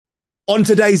On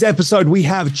today's episode, we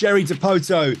have Jerry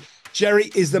Dipoto.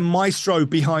 Jerry is the maestro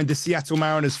behind the Seattle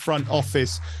Mariners front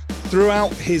office.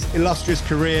 Throughout his illustrious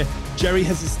career, Jerry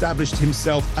has established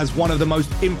himself as one of the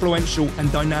most influential and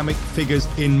dynamic figures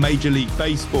in Major League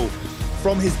Baseball.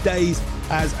 From his days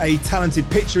as a talented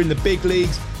pitcher in the big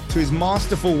leagues to his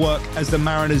masterful work as the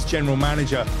Mariners general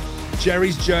manager,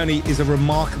 Jerry's journey is a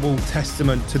remarkable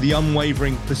testament to the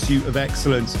unwavering pursuit of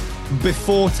excellence.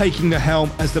 Before taking the helm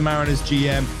as the Mariners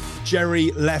GM, Jerry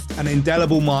left an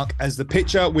indelible mark as the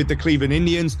pitcher with the Cleveland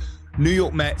Indians, New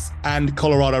York Mets, and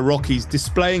Colorado Rockies,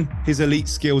 displaying his elite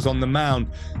skills on the mound.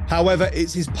 However,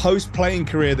 it's his post-playing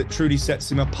career that truly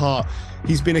sets him apart.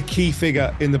 He's been a key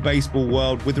figure in the baseball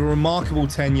world with a remarkable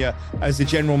tenure as the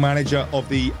general manager of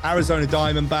the Arizona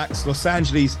Diamondbacks, Los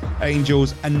Angeles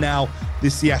Angels, and now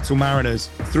the Seattle Mariners.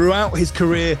 Throughout his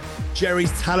career,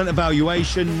 Jerry's talent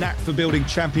evaluation, knack for building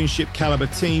championship caliber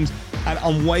teams, and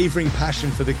unwavering passion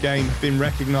for the game have been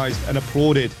recognized and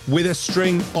applauded. With a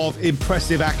string of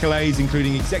impressive accolades,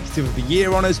 including Executive of the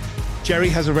Year honors, Jerry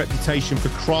has a reputation for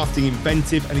crafting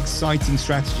inventive and exciting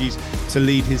strategies to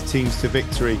lead his teams to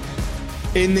victory.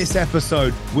 In this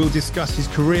episode, we'll discuss his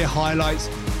career highlights,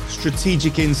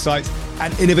 strategic insights,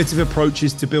 and innovative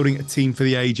approaches to building a team for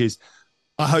the ages.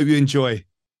 I hope you enjoy.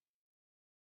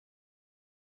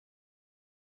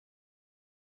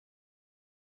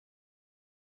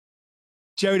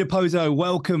 Jerry Dipoto,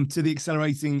 welcome to the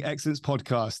Accelerating Excellence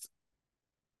podcast.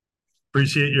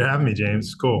 Appreciate you having me,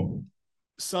 James. Cool.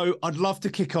 So I'd love to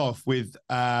kick off with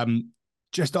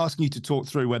just asking you to talk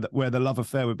through where the love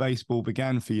affair with baseball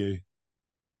began for you.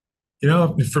 You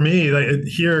know, for me, like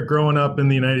here growing up in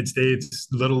the United States,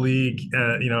 Little League,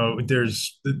 I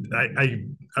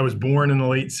was born in the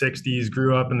late 60s,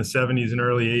 grew up in the 70s and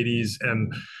early 80s,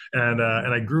 and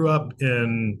I grew up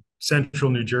in Central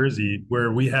New Jersey,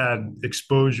 where we had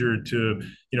exposure to,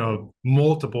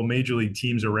 multiple major league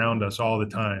teams around us all the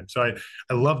time. So I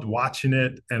loved watching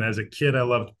it. And as a kid, I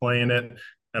loved playing it.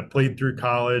 I played through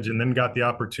college and then got the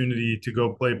opportunity to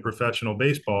go play professional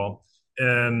baseball.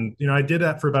 And, I did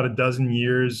that for about a dozen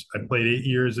years. I played 8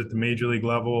 years at the major league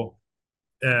level.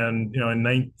 And,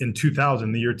 in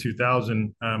 2000, the year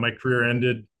 2000, my career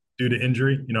ended due to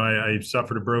injury. I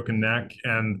suffered a broken neck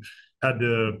and had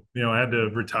to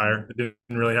retire. I didn't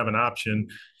really have an option.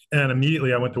 And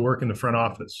immediately I went to work in the front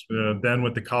office, then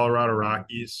with the Colorado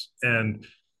Rockies. And,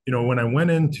 when I went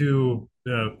into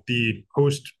the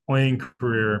post-playing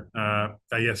career,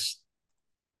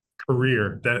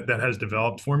 career that has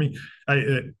developed for me,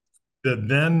 the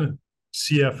then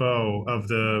CFO of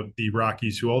the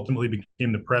Rockies, who ultimately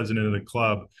became the president of the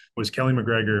club, was Kelly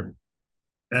McGregor.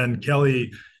 And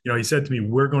Kelly, he said to me,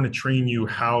 "We're going to train you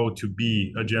how to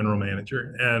be a general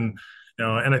manager." And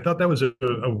and I thought that was a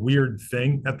weird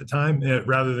thing at the time,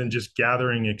 rather than just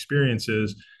gathering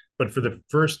experiences. But for the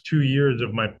first 2 years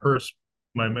of my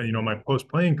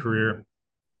post-playing career,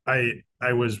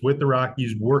 I was with the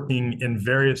Rockies working in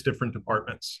various different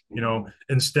departments.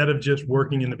 Instead of just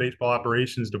working in the baseball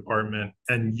operations department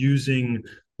and using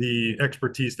the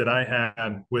expertise that I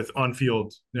had with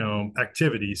on-field,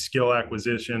 activities, skill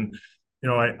acquisition,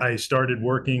 I started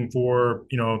working for,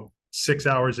 6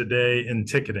 hours a day in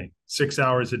ticketing, 6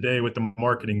 hours a day with the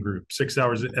marketing group, 6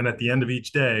 hours. And at the end of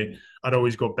each day, I'd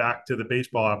always go back to the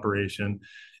baseball operation.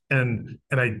 And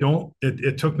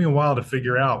it took me a while to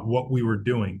figure out what we were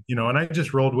doing, and I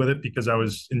just rolled with it because I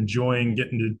was enjoying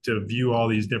getting to view all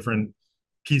these different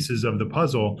pieces of the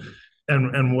puzzle.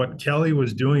 And what Kelly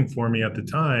was doing for me at the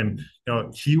time,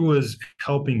 he was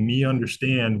helping me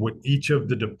understand what each of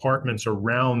the departments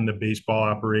around the baseball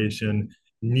operation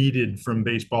needed from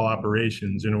baseball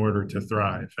operations in order to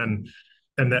thrive. And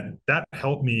that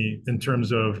helped me in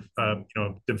terms of,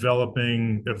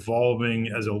 developing, evolving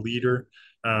as a leader,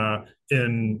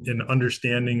 in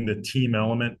understanding the team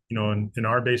element. In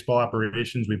our baseball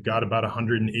operations, we've got about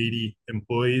 180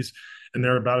 employees, and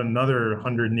there are about another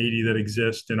 180 that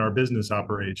exist in our business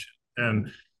operation.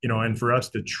 And for us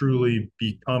to truly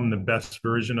become the best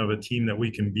version of a team that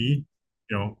we can be,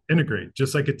 integrate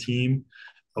just like a team.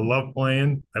 I love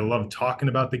playing. I love talking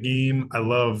about the game. I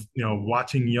love,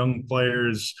 watching young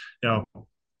players,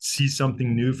 see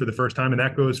something new for the first time. And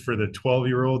that goes for the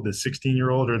 12-year-old, the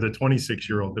 16-year-old, or the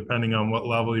 26-year-old, depending on what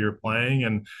level you're playing.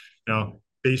 And,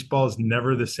 baseball is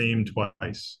never the same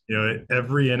twice.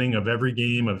 Every inning of every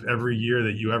game of every year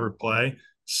that you ever play,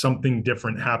 something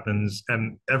different happens.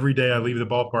 And every day I leave the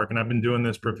ballpark, and I've been doing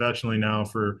this professionally now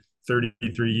for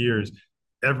 33 years.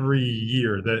 Every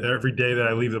day that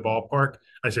I leave the ballpark,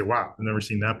 I say, wow, I've never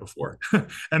seen that before.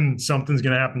 And something's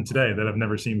going to happen today that I've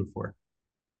never seen before.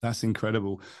 That's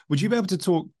incredible. Would you be able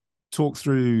to talk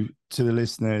through to the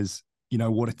listeners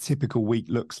what a typical week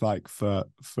looks like for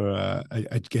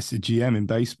I guess a GM in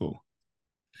baseball.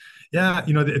 Yeah,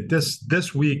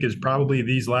 this week is probably,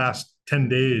 these last 10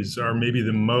 days are maybe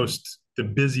the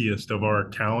busiest of our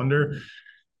calendar.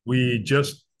 We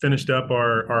just finished up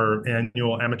our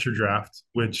annual amateur draft,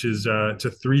 which is it's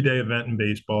a 3-day event in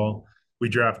baseball. We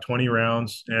draft 20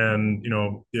 rounds, and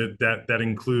that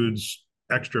includes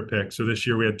extra picks. So this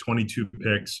year we had 22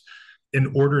 picks.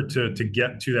 In order to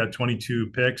get to that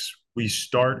 22 picks, we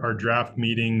start our draft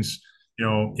meetings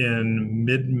in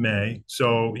mid-May.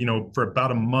 So for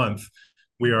about a month,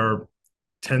 we are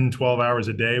 10, 12 hours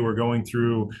a day. We're going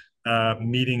through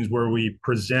meetings where we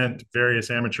present various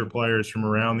amateur players from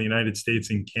around the United States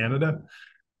and Canada,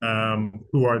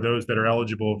 who are those that are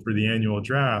eligible for the annual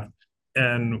draft.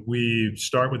 And we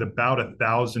start with about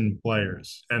 1,000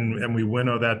 players, and we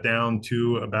winnow that down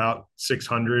to about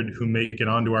 600 who make it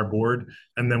onto our board.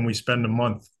 And then we spend a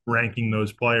month ranking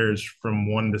those players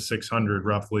from 1 to 600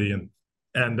 roughly.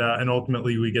 And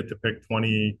ultimately we get to pick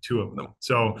 22 of them.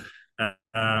 So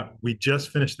we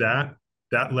just finished that.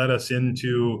 That led us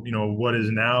into what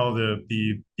is now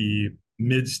the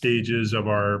mid stages of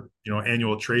our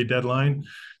annual trade deadline.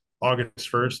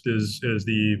 August 1st is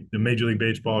the Major League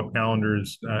Baseball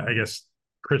calendar's I guess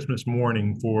Christmas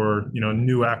morning for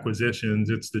new acquisitions.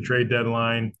 It's the trade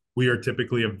deadline. We are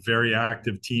typically a very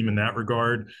active team in that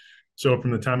regard. So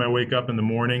from the time I wake up in the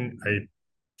morning,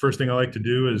 first thing I like to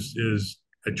do is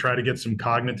I try to get some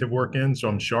cognitive work in, so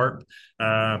I'm sharp.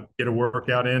 Get a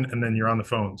workout in, and then you're on the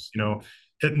phones.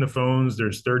 Hitting the phones.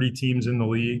 There's 30 teams in the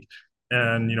league,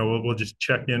 and we'll just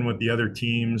check in with the other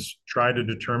teams, try to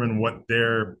determine what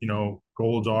their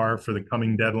goals are for the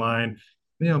coming deadline.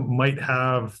 Might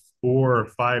have 4 or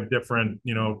 5 different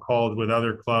calls with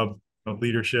other club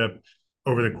leadership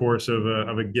over the course of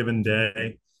a given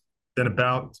day. Then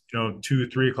about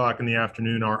 2-3 o'clock in the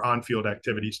afternoon, our on-field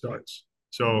activity starts.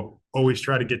 So always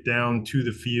try to get down to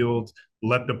the field,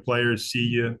 let the players see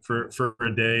you for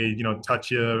a day,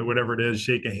 touch you, whatever it is,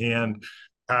 shake a hand,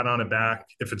 pat on the back.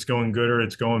 If it's going good or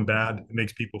it's going bad, it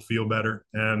makes people feel better.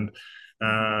 And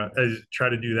I try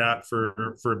to do that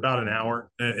for about an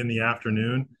hour in the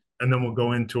afternoon. And then we'll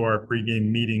go into our pregame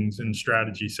meetings and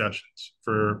strategy sessions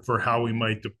for how we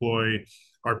might deploy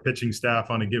our pitching staff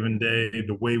on a given day,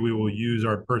 the way we will use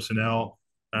our personnel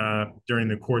during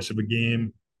the course of a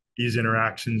game. These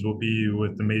interactions will be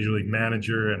with the major league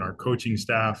manager and our coaching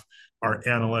staff, our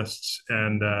analysts,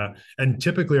 and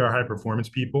typically our high performance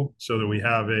people, so that we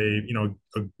have a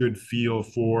good feel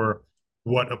for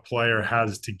what a player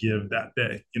has to give that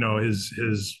day.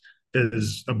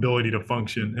 His ability to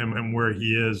function and where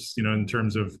he is, in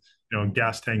terms of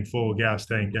gas tank full, gas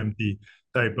tank empty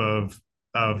type of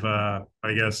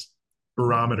I guess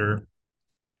barometer.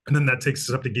 And then that takes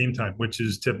us up to game time, which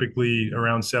is typically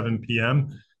around 7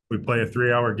 p.m. We play a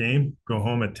 3-hour game, go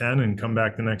home at 10, and come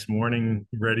back the next morning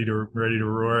ready to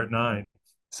roar at 9.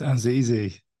 Sounds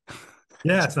easy.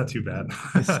 Yeah, it's not too bad.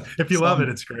 If you love it,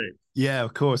 it's great. Yeah,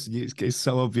 of course. It's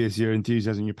so obvious your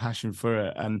enthusiasm, your passion for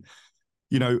it. And,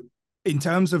 in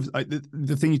terms of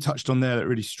the thing you touched on there that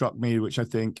really struck me, which I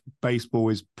think baseball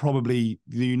is probably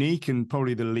the unique and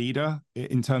probably the leader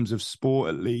in terms of sport,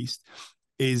 at least,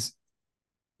 is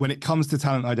when it comes to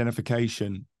talent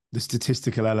identification, the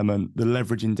statistical element, the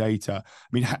leveraging data. I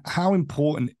mean, how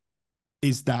important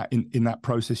is that in that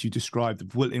process you described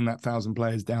of whittling that 1,000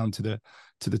 players down to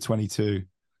the 22?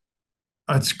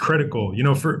 It's critical.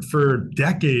 For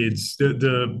decades,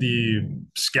 the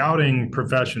scouting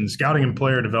profession, scouting and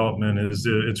player development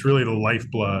it's really the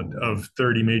lifeblood of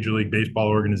 30 Major League Baseball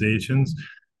organizations.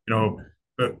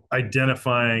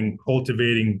 Identifying,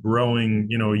 cultivating, growing,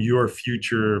 your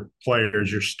future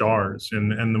players, your stars,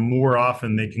 and the more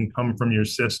often they can come from your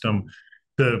system,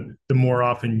 the more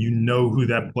often who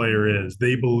that player is.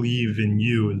 They believe in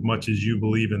you as much as you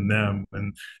believe in them,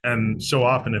 and so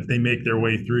often if they make their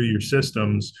way through your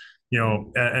systems,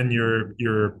 and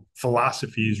your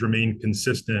philosophies remain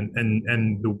consistent,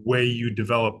 and the way you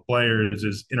develop players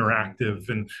is interactive,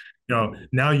 and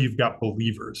now you've got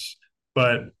believers.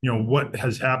 But what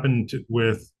has happened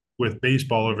with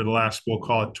baseball over the last, we'll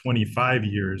call it 25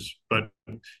 years, but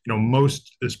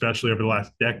most especially over the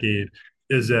last decade,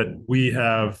 is that we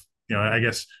have I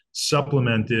guess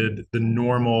supplemented the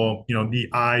normal the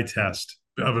eye test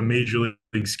of a major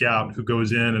league scout who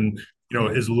goes in and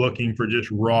is looking for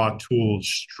just raw tools,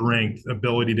 strength,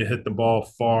 ability to hit the ball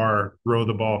far, throw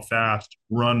the ball fast,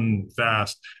 run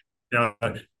fast.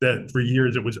 That for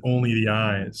years it was only the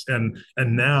eyes, and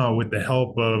now with the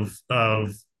help of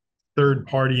third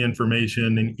party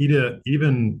information and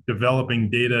even developing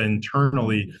data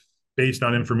internally based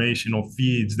on informational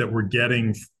feeds that we're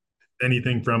getting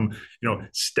anything from,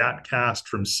 StatCast,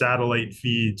 from satellite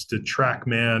feeds to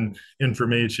TrackMan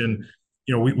information.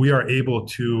 We are able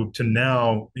to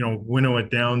now, winnow it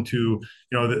down to,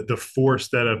 the force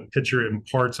that a pitcher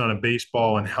imparts on a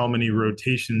baseball and how many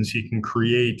rotations he can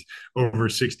create over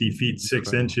 60 feet,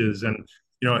 6 inches. And,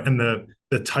 and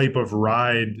the type of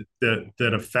ride that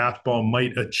a fastball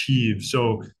might achieve.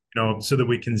 So, so that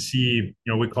we can see,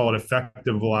 we call it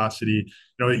effective velocity.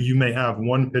 You may have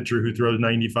one pitcher who throws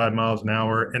 95 miles an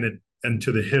hour, and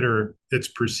to the hitter, it's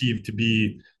perceived to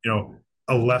be,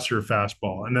 a lesser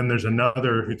fastball. And then there's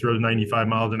another who throws 95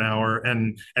 miles an hour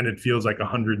and it feels like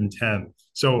 110.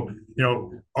 So,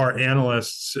 our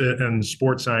analysts and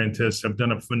sports scientists have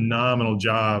done a phenomenal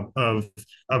job of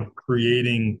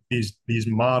creating these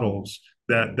models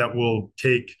that will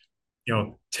take,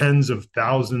 tens of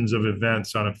thousands of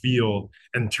events on a field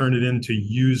and turn it into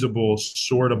usable,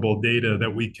 sortable data that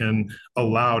we can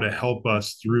allow to help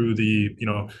us through the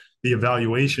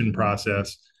evaluation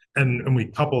process. And we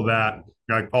couple that,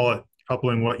 I call it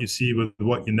coupling what you see with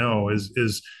what you know, is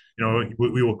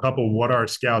we will couple what our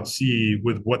scouts see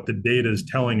with what the data is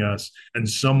telling us. And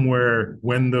somewhere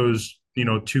when those,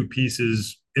 two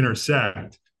pieces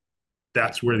intersect,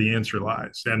 that's where the answer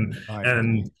lies.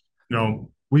 And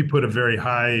we put a very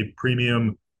high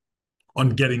premium on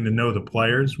getting to know the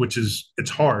players, which it's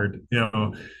hard,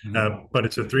 but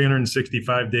it's a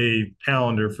 365-day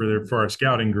calendar for our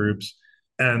scouting groups.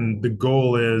 And the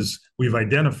goal is, we've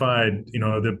identified,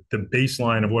 the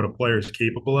baseline of what a player is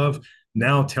capable of.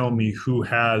 Now tell me who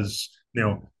has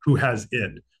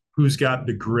it, who's got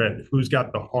the grit, who's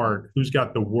got the heart, who's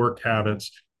got the work habits,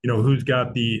 who's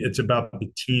got it's about the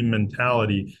team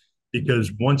mentality.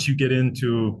 Because once you get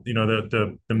into,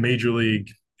 the major league,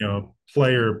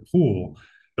 player pool,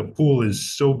 the pool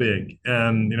is so big.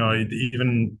 And,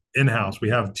 even in-house, we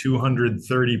have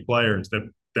 230 players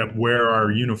that wear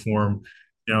our uniform,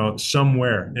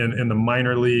 somewhere in the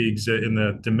minor leagues, in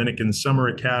the Dominican Summer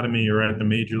Academy, or at the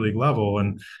major league level.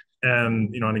 And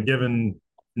on a given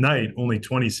night, only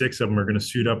 26 of them are going to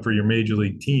suit up for your major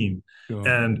league team. Sure.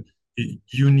 And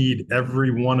you need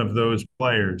every one of those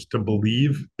players to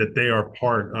believe that they are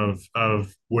part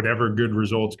of whatever good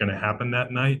result's going to happen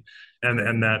that night.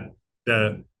 And that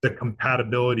the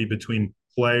compatibility between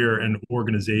player and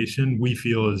organization, we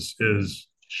feel is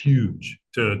huge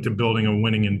to building a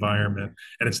winning environment.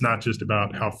 And it's not just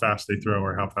about how fast they throw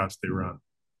or how fast they run.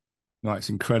 No, it's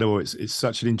incredible. It's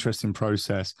such an interesting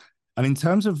process. And in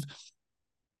terms of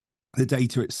the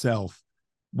data itself,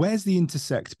 where's the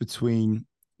intersect between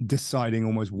deciding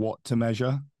almost what to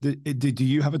measure? Do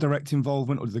you have a direct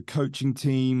involvement, or the coaching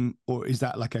team, or is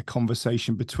that like a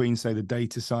conversation between, say, the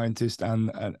data scientist and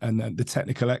the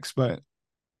technical expert?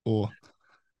 Or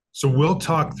so we'll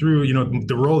talk through,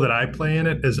 the role that I play in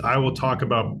it is I will talk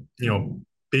about,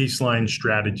 baseline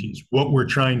strategies, what we're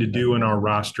trying to do in our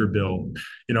roster build,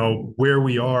 where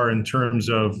we are in terms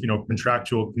of,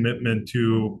 contractual commitment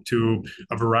to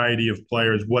a variety of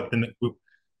players.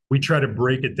 We try to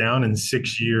break it down in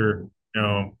 6-year,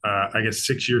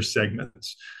 6-year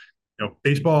segments.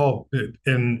 Baseball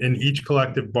in each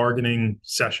collective bargaining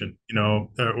session,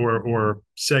 or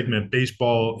segment,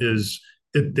 baseball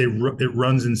it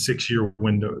runs in 6-year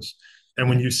windows. And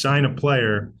when you sign a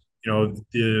player,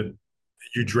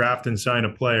 you draft and sign a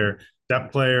player,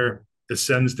 that player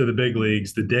ascends to the big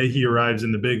leagues. The day he arrives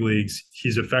in the big leagues,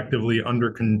 he's effectively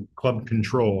under club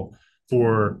control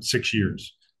for 6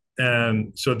 years.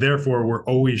 And so therefore, we're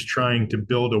always trying to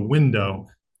build a window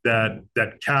that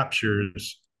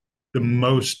captures the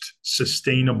most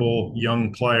sustainable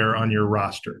young player on your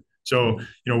roster. So,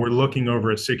 we're looking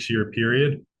over a 6-year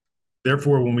period.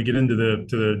 Therefore, when we get into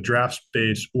the draft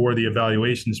space or the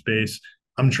evaluation space,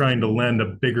 I'm trying to lend a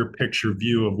bigger picture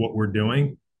view of what we're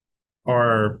doing.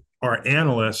 Our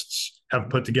analysts have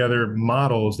put together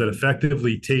models that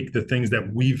effectively take the things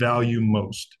that we value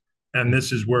most. And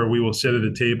this is where we will sit at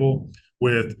a table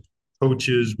with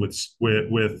coaches,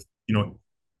 with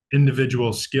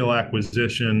individual skill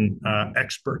acquisition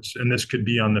experts. And this could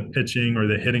be on the pitching or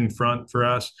the hitting front for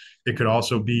us. It could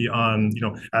also be on,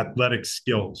 athletic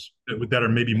skills that are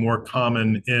maybe more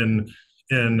common in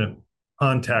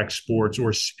contact sports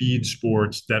or speed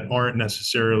sports that aren't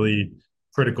necessarily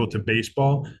critical to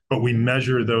baseball, but we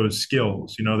measure those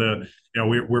skills.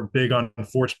 We're big on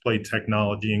force play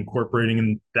technology,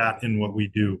 incorporating that in what we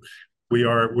do.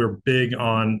 We're big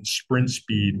on sprint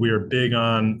speed. We are big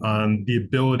on the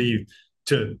ability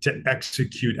to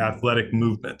execute athletic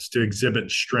movements, to exhibit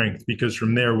strength, because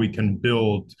from there we can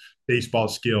build baseball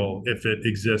skill if it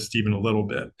exists even a little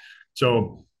bit.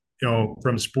 So,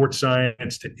 from sports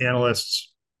science to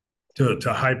analysts,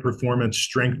 to high performance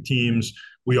strength teams.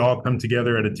 We all come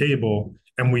together at a table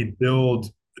and we build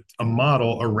a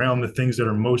model around the things that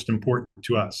are most important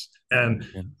to us. And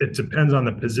Yeah. it depends on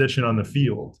the position on the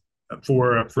field.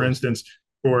 For instance,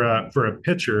 for a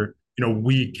pitcher,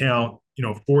 we count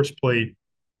force plate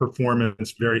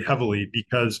performance very heavily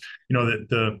because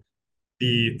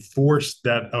the force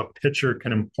that a pitcher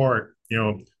can impart,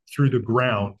 through the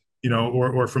ground,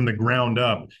 or from the ground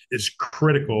up is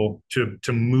critical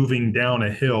to moving down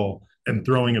a hill and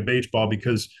throwing a baseball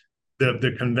because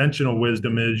the conventional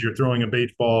wisdom is you're throwing a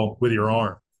baseball with your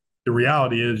arm. The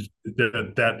reality is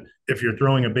that if you're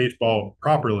throwing a baseball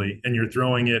properly and you're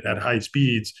throwing it at high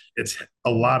speeds, it's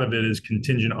a lot of it is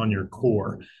contingent on your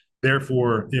core.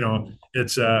 Therefore,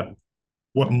 it's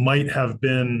what might have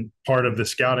been part of the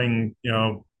scouting,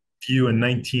 view in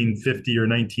 1950 or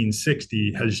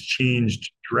 1960 has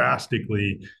changed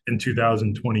drastically in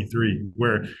 2023,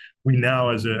 where we now,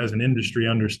 as an industry,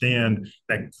 understand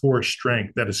that core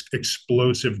strength, that is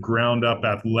explosive ground up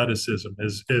athleticism,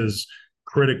 is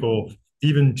critical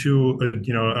even to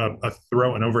a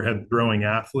throw an overhead throwing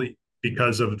athlete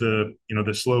because of the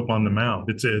slope on the mound.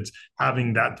 It's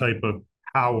having that type of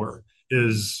power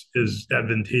is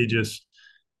advantageous.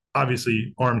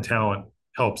 Obviously arm talent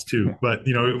helps too, but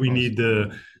we need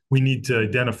to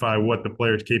identify what the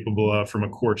player is capable of from a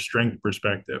core strength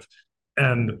perspective.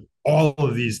 And all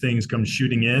of these things come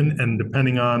shooting in, and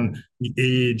depending on the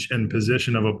age and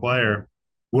position of a player,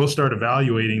 we'll start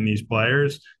evaluating these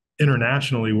players.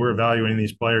 Internationally, we're evaluating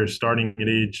these players starting at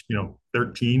age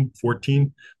 13,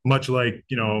 14, much like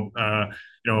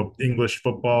English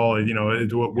football,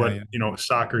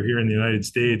 soccer here in the United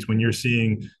States. When you're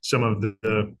seeing some of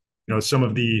the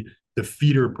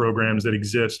feeder programs that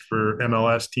exist for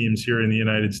MLS teams here in the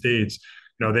United States,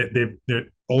 they're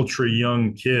ultra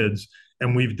young kids,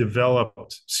 and we've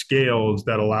developed scales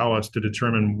that allow us to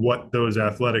determine what those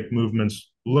athletic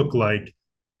movements look like.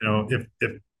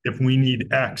 If we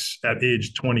need X at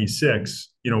age 26,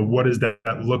 what does that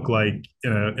look like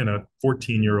in a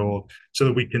 14-year-old, so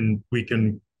that we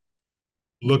can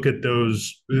look at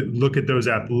those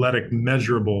athletic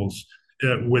measurables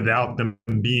without them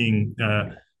being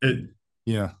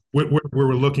Yeah.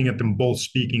 we're looking at them both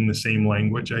speaking the same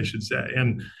language, I should say,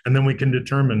 and then we can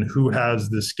determine who has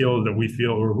the skills that we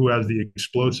feel, or who has the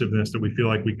explosiveness that we feel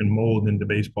like we can mold into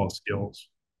baseball skills.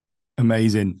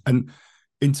 Amazing. And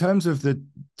in terms of the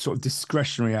sort of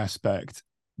discretionary aspect,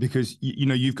 because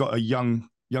you've got a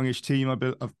youngish team,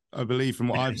 I believe, from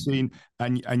what I've seen,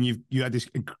 and you had this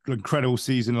incredible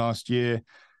season last year.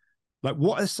 Like,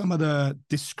 what are some of the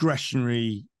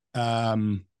discretionary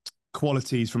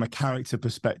qualities from a character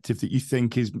perspective that you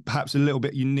think is perhaps a little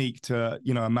bit unique to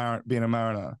being a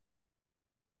Mariner?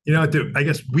 I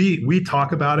guess we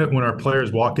talk about it when our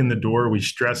players walk in the door. We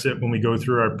stress it when we go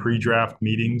through our pre-draft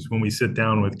meetings, when we sit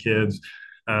down with kids.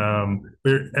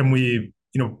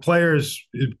 Players,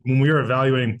 when we are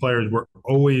evaluating players, we're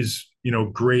always,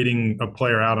 grading a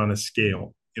player out on a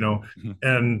scale, Mm-hmm.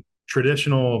 and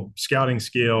traditional scouting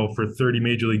scale for 30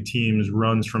 major league teams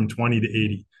runs from 20 to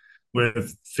 80,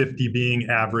 with 50 being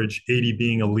average, 80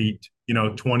 being elite,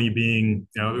 20 being,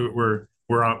 we're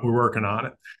working on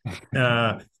it.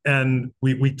 And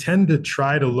we tend to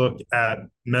try to look at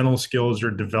mental skills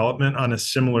or development on a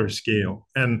similar scale.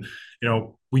 And,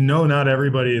 we know not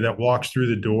everybody that walks through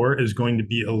the door is going to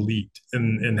be elite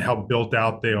in how built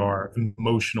out they are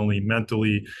emotionally,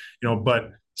 mentally,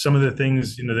 but some of the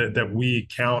things, that we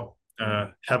count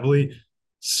heavily,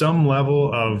 some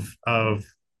level of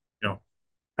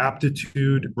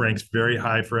aptitude ranks very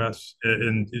high for us,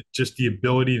 and just the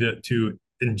ability to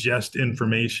ingest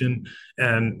information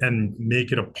and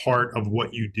make it a part of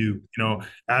what you do,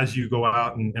 as you go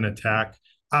out and attack.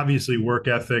 Obviously work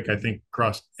ethic, I think,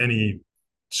 across any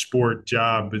sport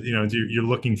job, but you're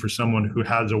looking for someone who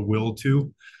has a will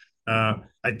to.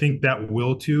 I think that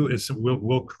will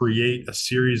create a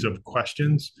series of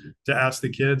questions to ask the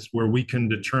kids where we can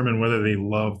determine whether they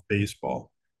love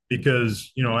baseball.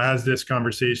 Because as this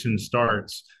conversation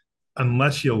starts,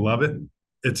 unless you love it,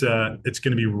 it's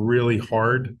going to be really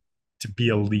hard to be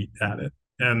elite at it.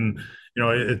 And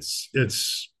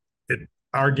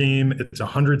our game, it's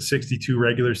 162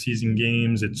 regular season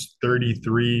games, it's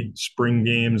 33 spring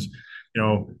games.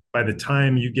 By the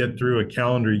time you get through a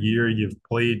calendar year, you've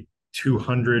played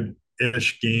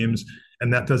 200-ish games,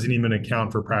 and that doesn't even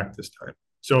account for practice time.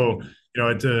 So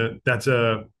it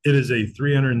is a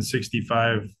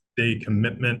 365-day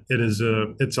commitment.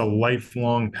 It's a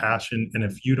lifelong passion, and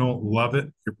if you don't love it,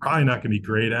 you're probably not going to be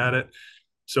great at it.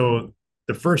 So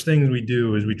the first things we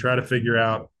do is we try to figure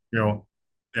out,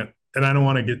 and I don't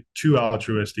want to get too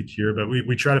altruistic here, but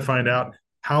we try to find out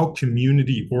how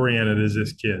community oriented is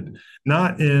this kid,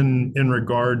 not in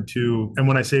regard to, and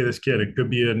when I say this kid, it could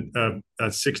be a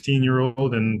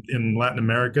 16-year-old in Latin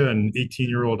America, an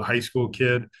 18-year-old high school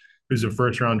kid who's a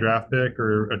first round draft pick,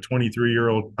 or a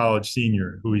 23-year-old college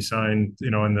senior who we signed,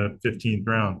 in the 15th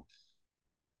round.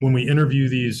 When we interview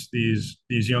these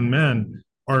young men,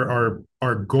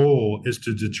 our goal is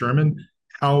to determine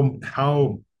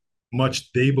how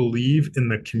much they believe in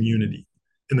the community,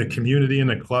 in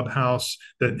the clubhouse,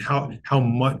 that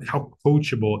how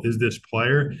coachable is this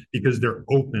player, because they're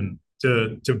open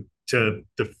to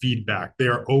the feedback, they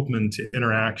are open to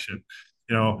interaction.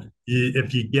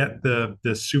 If you get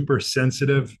the super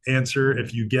sensitive answer,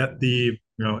 if you get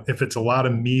if it's a lot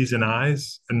of me's and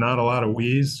I's and not a lot of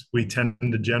we's, we tend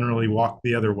to generally walk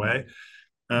the other way.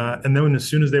 And then as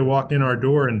soon as they walk in our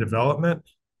door in development,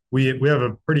 we have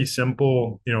a pretty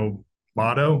simple,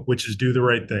 motto, which is do the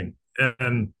right thing.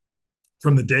 And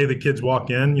from the day the kids walk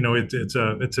in,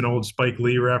 it's an old Spike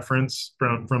Lee reference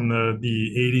from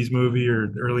the 80s movie or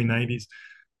the early 90s.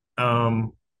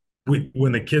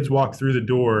 When the kids walk through the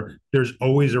door, there's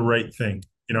always a right thing,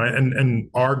 and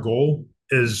our goal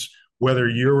is, whether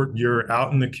you're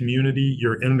out in the community,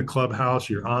 you're in the clubhouse,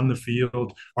 you're on the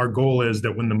field, our goal is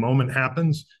that when the moment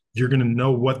happens, you're going to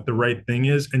know what the right thing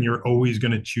is, and you're always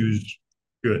going to choose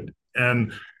good.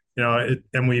 And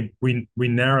we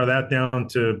narrow that down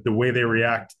to the way they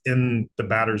react in the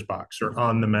batter's box or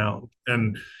on the mound,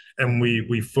 and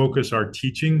we focus our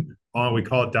teaching on, we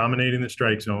call it dominating the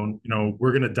strike zone.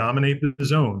 We're going to dominate the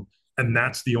zone, and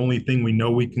that's the only thing we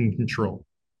know we can control.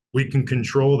 We can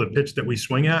control the pitch that we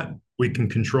swing at. We can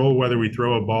control whether we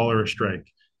throw a ball or a strike.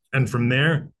 And from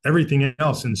there, everything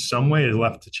else in some way is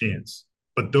left to chance.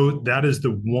 But that is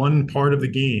the one part of the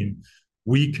game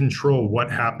we control, what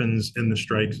happens in the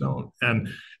strike zone. And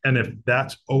if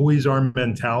that's always our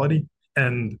mentality,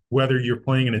 and whether you're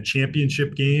playing in a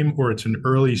championship game or it's an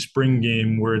early spring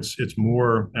game where it's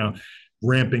more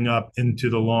ramping up into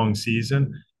the long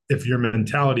season, if your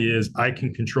mentality is, I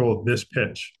can control this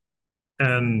pitch.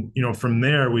 And, from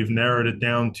there, we've narrowed it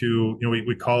down to,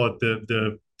 we call it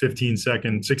the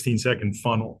 16-second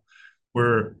funnel,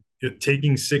 where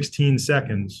taking 16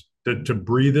 seconds to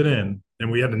breathe it in.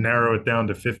 And we had to narrow it down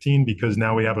to 15 because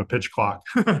now we have a pitch clock.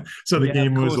 So the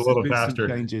game moves a little faster.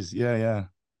 Changes. Yeah.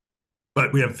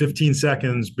 But we have 15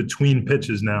 seconds between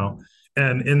pitches now.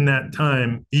 And in that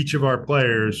time, each of our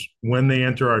players, when they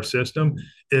enter our system,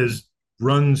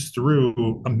 runs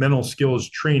through a mental skills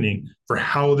training for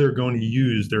how they're going to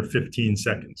use their 15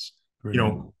 seconds.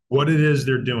 Brilliant. What it is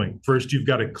they're doing. First, you've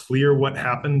got to clear what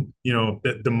happened,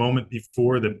 the moment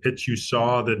before, the pitch you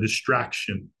saw, the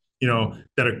distraction,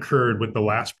 that occurred with the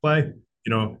last play.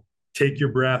 Take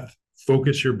your breath,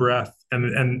 focus your breath,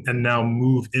 and now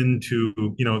move into,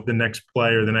 the next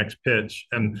play or the next pitch.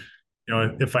 And,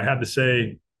 if I had to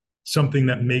say something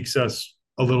that makes us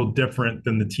a little different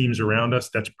than the teams around us,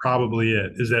 that's probably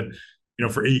it, is that,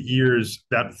 for 8 years,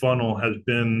 that funnel has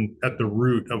been at the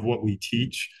root of what we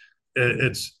teach.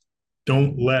 It's,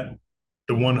 don't let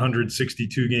the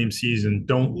 162 game season,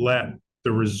 don't let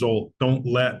the result, don't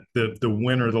let the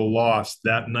win or the loss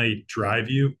that night drive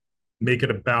you. Make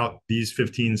it about these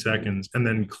 15 seconds, and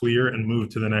then clear and move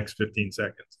to the next 15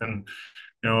 seconds. And,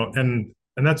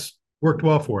 and that's worked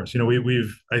well for us.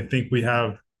 I think we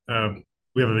have a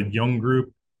young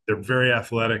group. They're very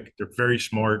athletic. They're very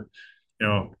smart,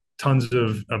 tons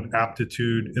of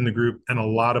aptitude in the group, and a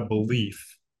lot of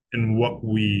belief in what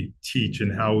we teach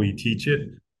and how we teach it.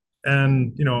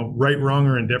 And, right, wrong,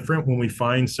 or indifferent, when we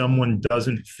find someone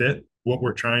doesn't fit what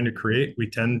we're trying to create, we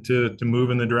tend to move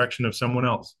in the direction of someone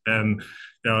else. And,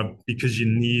 because you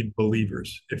need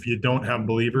believers. If you don't have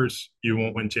believers, you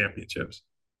won't win championships.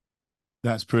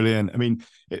 That's brilliant. I mean,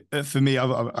 for me,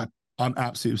 I'm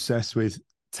absolutely obsessed with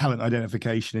talent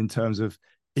identification, in terms of,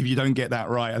 if you don't get that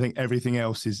right, I think everything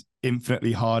else is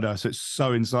infinitely harder. So it's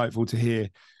so insightful to hear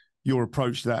your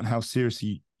approach to that and how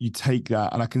seriously you take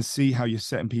that. And I can see how you're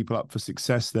setting people up for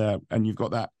success there, and you've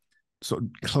got that sort of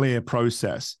clear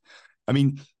process. I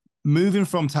mean, moving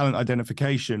from talent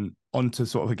identification onto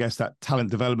sort of, I guess, that talent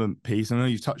development piece, I know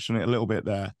you've touched on it a little bit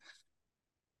there,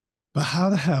 but how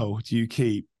the hell do you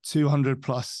keep 200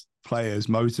 plus players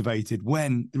motivated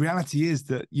when the reality is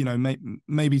that,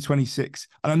 maybe 26,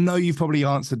 and I know you've probably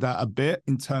answered that a bit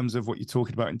in terms of what you're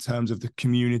talking about in terms of the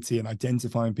community and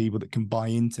identifying people that can buy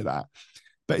into that,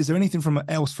 but is there anything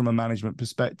else from a management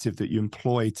perspective that you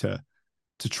employ to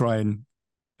try and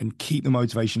keep the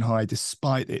motivation high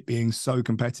despite it being so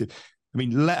competitive? I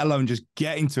mean, let alone just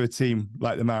getting to a team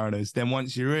like the Mariners, then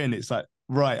once you're in, it's like,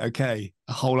 Right. Okay.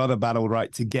 A whole other battle,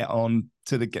 right, to get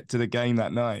to the game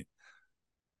that night.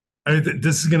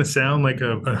 This is going to sound like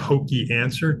a hokey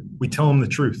answer. We tell them the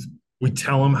truth. We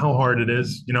tell them how hard it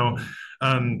is.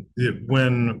 When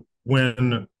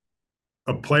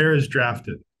a player is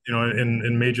drafted,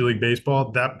 in Major League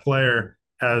Baseball, that player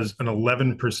has an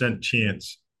 11%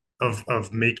 chance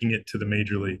of making it to the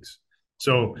major leagues.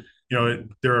 So,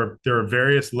 there are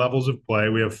various levels of play.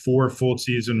 We have 4 full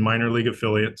season minor league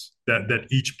affiliates that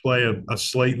each play a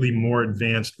slightly more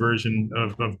advanced version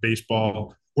of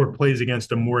baseball, or plays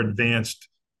against a more advanced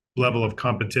level of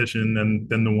competition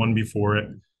than the one before it.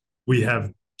 We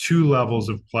have 2 levels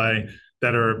of play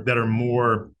that are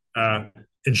more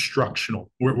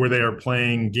instructional, where they are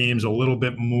playing games a little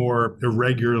bit more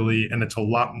irregularly, and it's a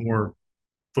lot more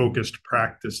focused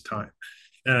practice time.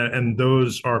 And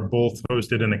those are both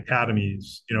hosted in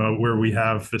academies, where we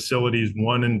have facilities,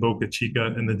 one in Boca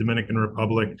Chica in the Dominican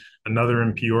Republic, another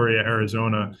in Peoria,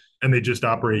 Arizona, and they just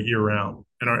operate year round.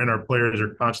 And our players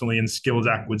are constantly in skills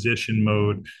acquisition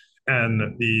mode. And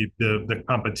the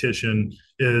competition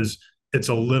it's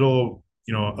a little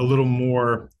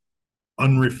more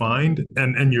unrefined,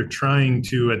 and you're trying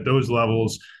to, at those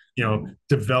levels,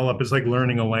 develop. It's like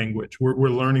learning a language. We're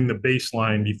learning the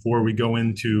baseline before we go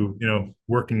into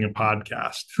working a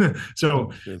podcast.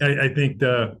 So I think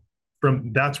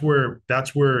that's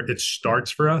where it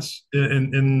starts for us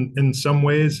in some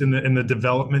ways in the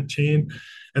development chain.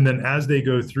 And then as they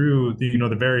go through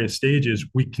the various stages,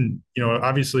 we can,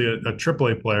 obviously a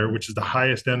AAA player, which is the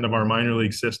highest end of our minor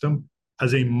league system,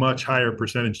 has a much higher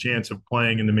percentage chance of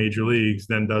playing in the major leagues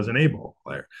than does an A-ball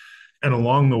player. And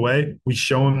along the way, we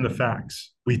show them the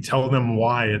facts. We tell them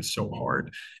why it's so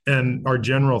hard. And our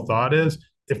general thought is,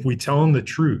 if we tell them the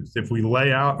truth, if we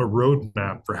lay out a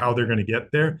roadmap for how they're going to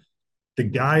get there, the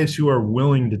guys who are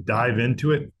willing to dive into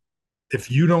it,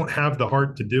 if you don't have the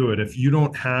heart to do it, if you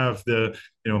don't have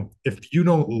if you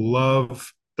don't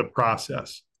love the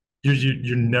process,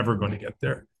 you're never going to get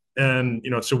there. And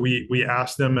so we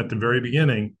asked them at the very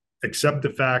beginning, accept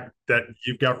the fact that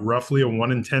you've got roughly a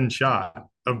 1 in 10 shot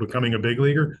of becoming a big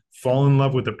leaguer, fall in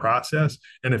love with the process.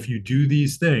 And if you do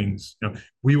these things,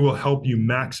 we will help you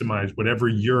maximize whatever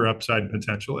your upside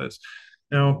potential is.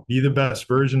 Be the best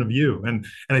version of you. And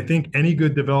I think any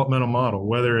good developmental model,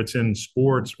 whether it's in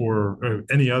sports or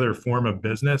any other form of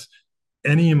business,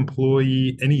 any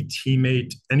employee, any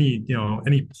teammate,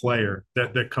 any player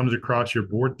that comes across your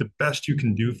board, the best you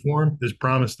can do for them is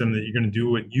promise them that you're going to do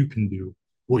what you can do,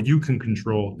 what you can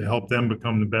control, to help them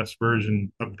become the best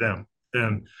version of them.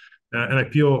 And I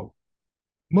feel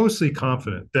mostly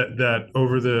confident that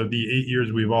over the 8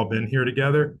 years we've all been here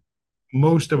together,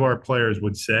 most of our players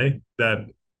would say that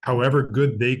however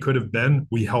good they could have been,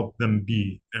 we helped them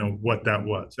be, what that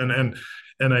was. And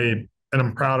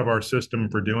I'm proud of our system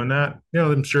for doing that.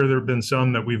 I'm sure there have been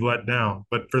some that we've let down,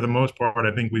 but for the most part,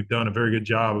 I think we've done a very good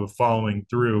job of following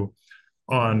through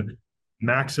on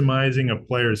maximizing a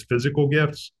player's physical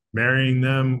gifts, marrying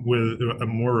them with a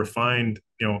more refined,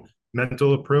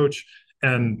 mental approach,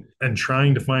 and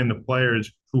trying to find the players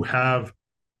who have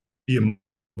the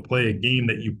play a game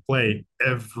that you play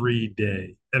every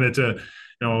day. And it's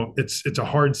a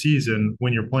hard season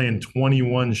when you're playing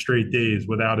 21 straight days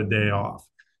without a day off.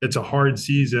 It's a hard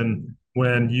season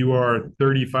when you are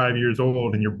 35 years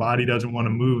old and your body doesn't want to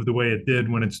move the way it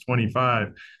did when it's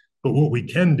 25. But what we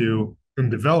can do in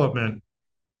development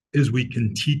is we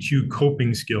can teach you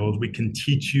coping skills. We can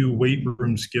teach you weight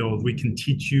room skills. We can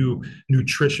teach you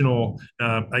nutritional,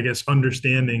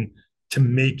 understanding, to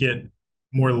make it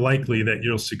more likely that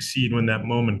you'll succeed when that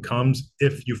moment comes,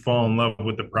 if you fall in love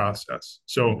with the process.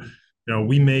 So,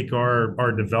 we make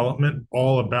our development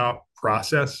all about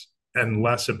process and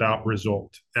less about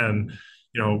result. And,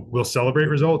 we'll celebrate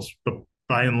results, but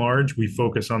by and large, we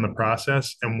focus on the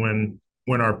process. And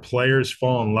when our players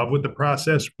fall in love with the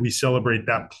process, we celebrate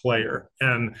that player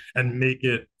and make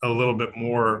it a little bit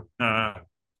more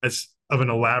as of an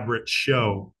elaborate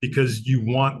show, because you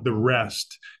want the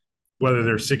rest, whether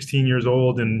they're 16 years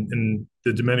old in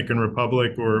the Dominican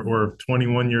Republic or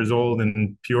 21 years old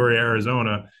in Peoria,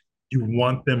 Arizona, you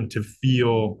want them to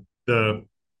feel the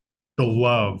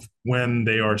love when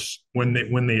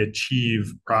they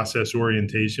achieve process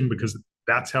orientation, because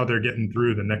that's how they're getting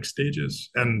through the next stages.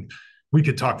 And we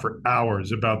could talk for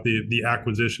hours about the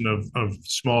acquisition of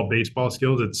small baseball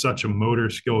skills. It's such a motor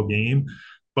skill game,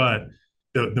 but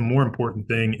the more important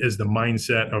thing is the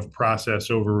mindset of process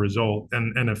over result.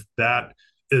 And if that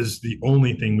is the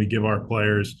only thing we give our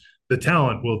players, the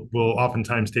talent will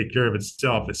oftentimes take care of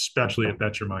itself, especially if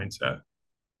that's your mindset.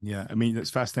 Yeah, I mean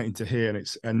that's fascinating to hear,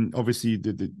 and obviously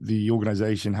the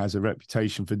organization has a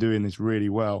reputation for doing this really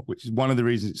well, which is one of the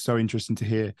reasons it's so interesting to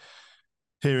hear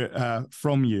it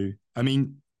from you. I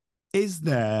mean, is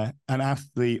there an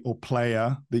athlete or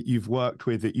player that you've worked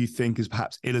with that you think has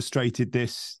perhaps illustrated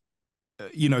this,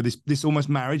 this almost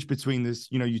marriage between this,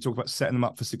 you talk about setting them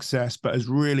up for success, but has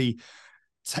really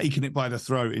taken it by the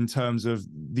throat in terms of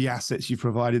the assets you've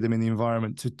provided them in the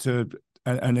environment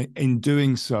and in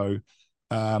doing so,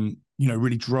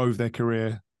 really drove their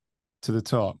career to the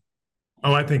top?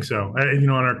 Oh, I think so. On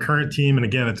our current team, and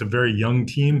again, it's a very young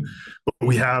team, but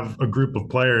we have a group of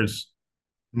players,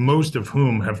 most of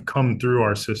whom have come through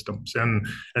our systems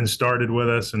and started with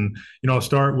us. And I'll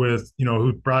start with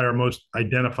who probably our most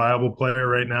identifiable player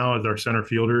right now is our center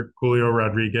fielder, Julio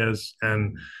Rodriguez.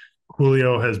 And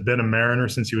Julio has been a Mariner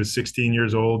since he was 16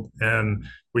 years old, and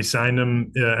we signed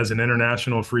him as an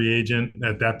international free agent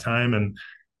at that time.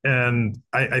 And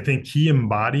I think he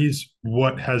embodies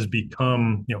what has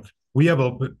become. We have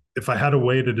a. If I had a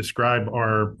way to describe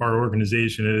our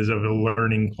organization, it is of a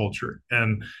learning culture,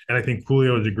 and I think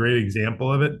Julio is a great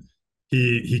example of it.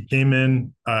 He came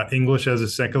in English as a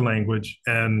second language,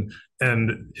 and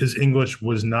his English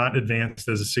was not advanced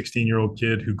as a 16-year-old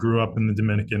kid who grew up in the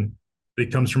Dominican. He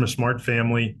comes from a smart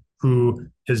family who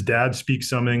his dad speaks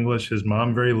some English, his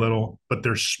mom very little, but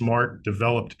they're smart,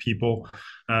 developed people.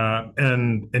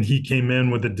 And he came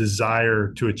in with a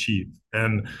desire to achieve.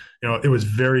 And it was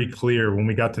very clear when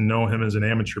we got to know him as an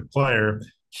amateur player,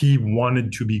 he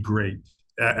wanted to be great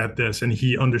at this, and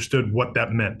he understood what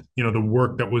that meant. The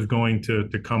work that was going to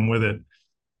come with it.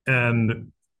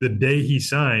 And the day he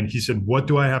signed, he said, "What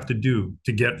do I have to do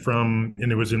to get from?"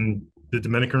 And it was in the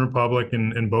Dominican Republic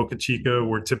in Boca Chica,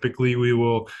 where typically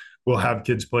we'll have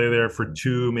kids play there for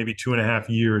maybe 2.5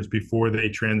 years before they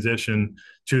transition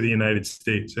to the United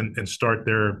States and start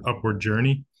their upward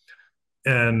journey.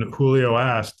 And Julio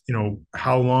asked,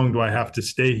 how long do I have to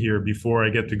stay here before I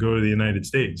get to go to the United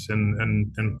States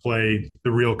and play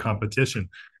the real competition?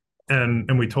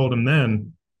 And we told him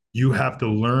then, you have to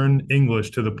learn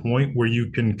English to the point where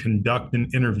you can conduct an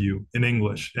interview in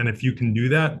English. And if you can do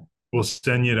that, we'll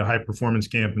send you to high performance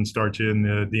camp and start you in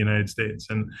the United States.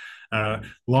 And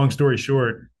long story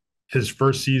short, his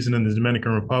first season in the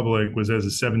Dominican Republic was as a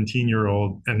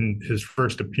 17-year-old, and his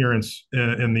first appearance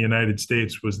in the United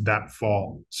States was that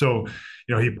fall. So,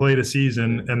 he played a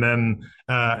season and then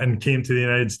and came to the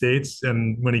United States.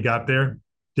 And when he got there,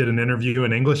 did an interview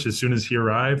in English as soon as he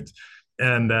arrived.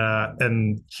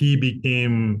 And he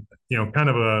became, kind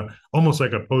of almost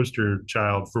like a poster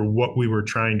child for what we were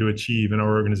trying to achieve in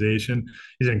our organization.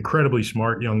 He's an incredibly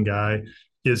smart young guy.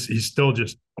 He's still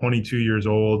just 22 years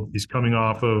old. He's coming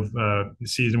off of the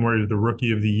season where he was the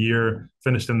rookie of the year,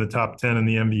 finished in the top 10 in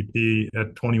the MVP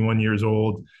at 21 years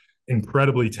old.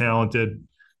 Incredibly talented,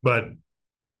 but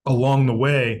along the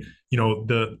way,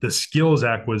 the skills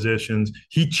acquisitions,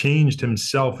 he changed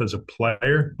himself as a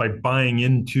player by buying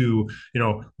into,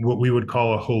 what we would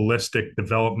call a holistic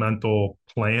developmental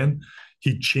plan.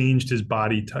 He changed his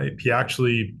body type. He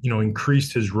actually,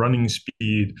 increased his running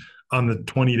speed on the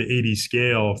 20 to 80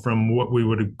 scale from what we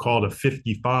would have called a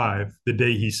 55 the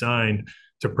day he signed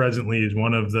to presently is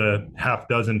one of the half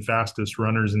dozen fastest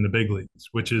runners in the big leagues,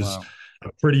 which is wow, a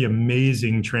pretty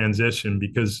amazing transition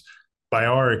because by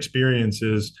our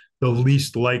experiences, the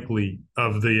least likely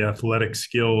of the athletic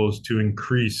skills to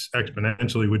increase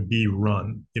exponentially would be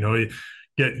run.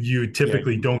 You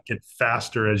typically don't get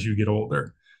faster as you get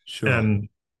older. Sure. And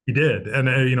he did. And,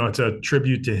 it's a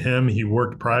tribute to him. He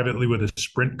worked privately with a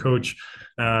sprint coach,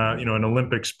 an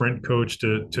Olympic sprint coach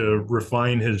to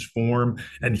refine his form.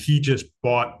 And he just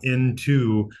bought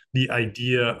into the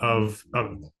idea of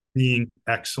being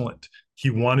excellent. He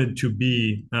wanted to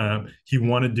be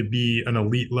an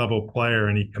elite level player,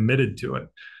 and he committed to it.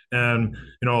 And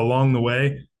along the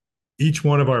way, each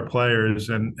one of our players,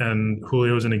 and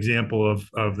Julio is an example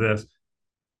of this.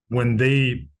 When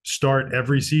they start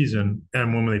every season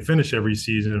and when they finish every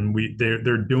season,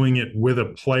 they're doing it with a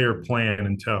player plan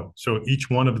in tow. So each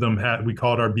one of them we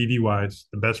call it our BVYs,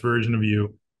 the best version of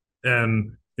you,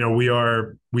 and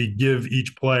we give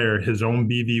each player his own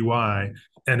BVY,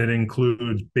 and it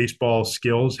includes baseball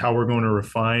skills, how we're going to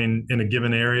refine in a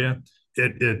given area.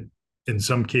 It in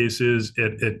some cases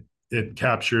it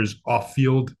captures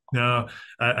off-field,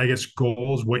 I guess,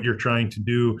 goals, what you're trying to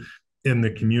do in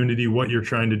the community, what you're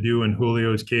trying to do in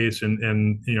Julio's case,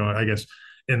 and I guess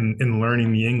in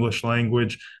learning the English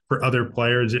language. For other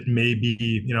players, it may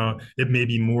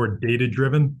be more data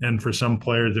driven, and for some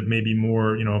players, it may be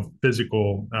more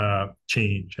physical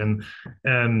change. And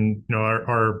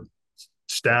our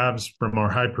staffs from our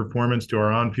high performance to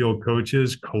our on-field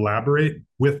coaches collaborate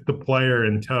with the player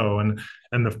in tow, and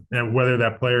whether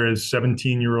that player is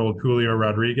 17-year-old Julio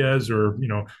Rodriguez or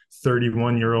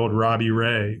 31-year-old Robbie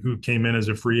Ray, who came in as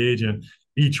a free agent,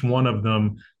 each one of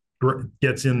them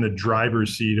gets in the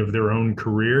driver's seat of their own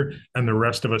career, and the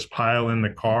rest of us pile in the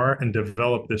car and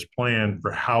develop this plan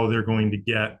for how they're going to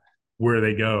get where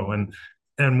they go.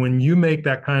 And when you make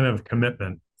that kind of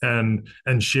commitment and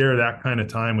share that kind of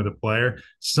time with a player,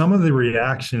 some of the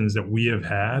reactions that we have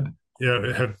had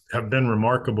have been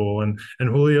remarkable. And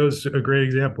Julio's a great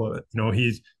example of it.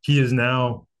 He is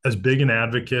now as big an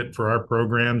advocate for our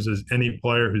programs as any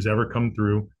player who's ever come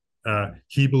through.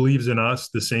 He believes in us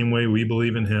the same way we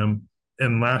believe in him.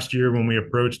 And last year, when we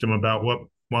approached him about what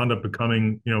wound up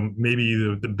becoming, maybe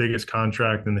the biggest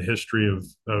contract in the history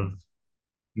of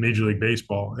Major League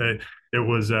Baseball, it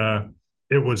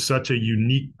was such a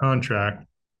unique contract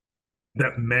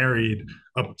that married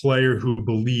a player who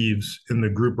believes in the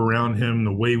group around him,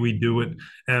 the way we do it,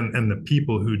 and the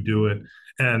people who do it.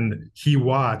 And he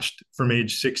watched from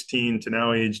age 16 to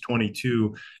now age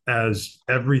 22 as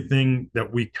everything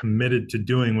that we committed to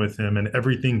doing with him and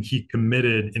everything he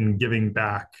committed in giving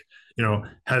back,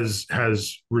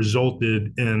 has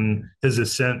resulted in his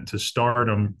ascent to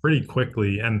stardom pretty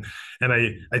quickly. And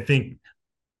I think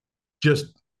just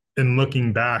in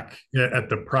looking back at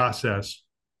the process,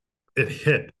 it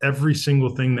hit every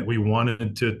single thing that we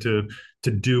wanted to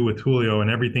do with Julio,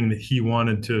 and everything that he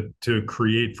wanted to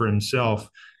create for himself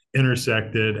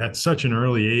intersected at such an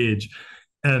early age.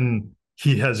 And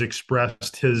he has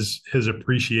expressed his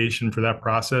appreciation for that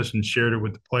process and shared it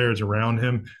with the players around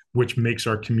him, which makes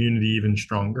our community even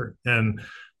stronger. And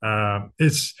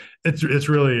it's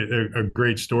really a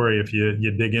great story if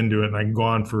you dig into it. And I can go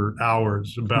on for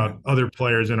hours about other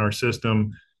players in our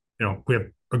system. We have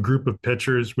a group of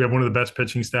pitchers. We have one of the best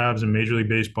pitching staffs in Major League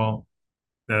Baseball.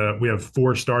 We have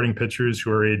 4 starting pitchers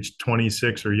who are age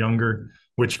 26 or younger,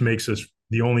 which makes us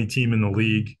the only team in the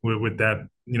league with that,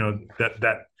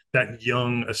 that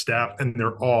young a staff, and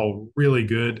they're all really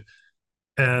good.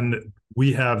 And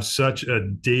we have such a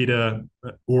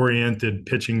data-oriented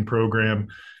pitching program,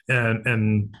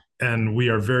 and we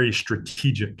are very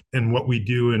strategic in what we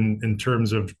do in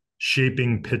terms of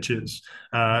shaping pitches,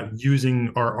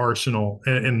 using our arsenal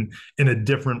in a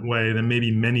different way than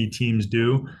maybe many teams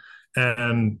do.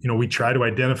 And, we try to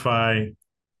identify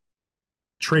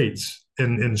traits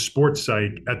in sports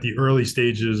psych at the early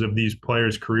stages of these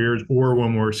players' careers, or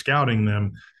when we're scouting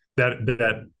them,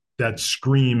 that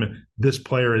scream, this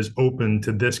player is open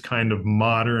to this kind of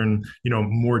modern,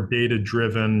 more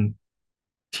data-driven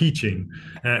teaching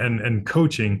and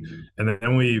coaching. And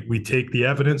then we take the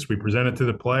evidence, we present it to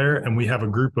the player, and we have a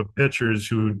group of pitchers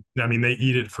who, they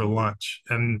eat it for lunch.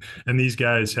 And these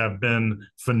guys have been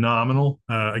phenomenal.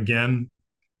 Again,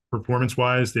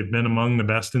 performance-wise, they've been among the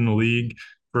best in the league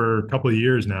for a couple of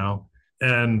years now.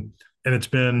 And it's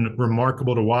been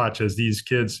remarkable to watch as these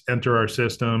kids enter our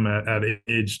system at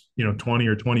age 20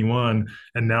 or 21,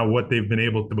 and now what they've been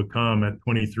able to become at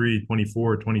 23,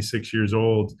 24, 26 years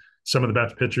old, some of the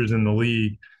best pitchers in the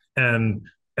league. And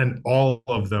all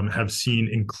of them have seen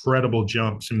incredible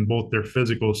jumps in both their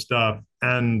physical stuff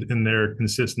and in their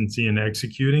consistency in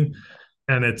executing.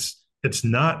 And it's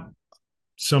not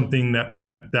something that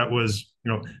was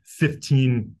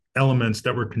 15 elements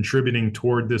that were contributing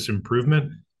toward this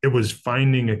improvement. It was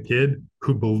finding a kid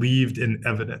who believed in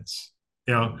evidence,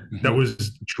 that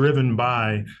was driven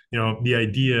by, the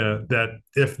idea that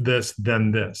if this,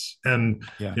 then this. And,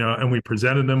 and we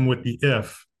presented them with the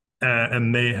if,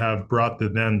 and they have brought the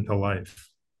then to life.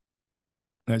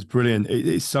 That's brilliant.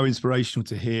 It's so inspirational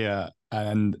to hear.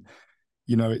 And,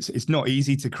 it's not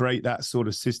easy to create that sort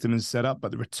of system and setup,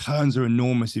 but the returns are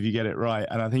enormous if you get it right.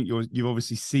 And I think you've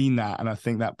obviously seen that. And I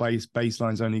think that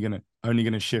baseline is only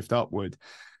going to shift upward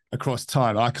across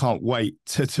time. I can't wait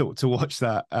to watch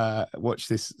that, watch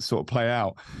this sort of play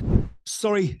out.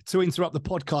 Sorry to interrupt the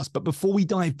podcast, but before we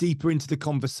dive deeper into the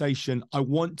conversation, I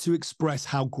want to express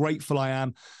how grateful I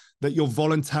am that you're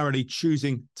voluntarily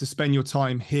choosing to spend your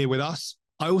time here with us.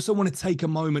 I also want to take a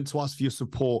moment to ask for your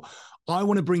support. I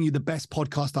want to bring you the best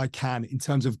podcast I can in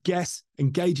terms of guests,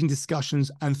 engaging discussions,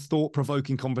 and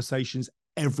thought-provoking conversations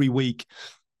every week.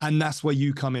 And that's where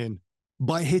you come in.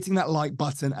 By hitting that like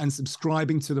button and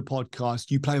subscribing to the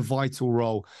podcast, you play a vital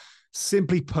role.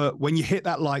 Simply put, when you hit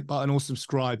that like button or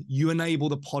subscribe, you enable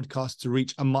the podcast to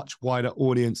reach a much wider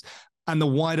audience. And the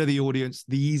wider the audience,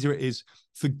 the easier it is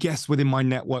for guests within my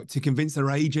network to convince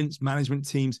their agents, management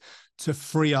teams to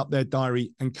free up their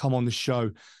diary and come on the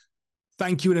show.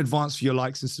 Thank you in advance for your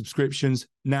likes and subscriptions.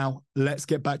 Now, let's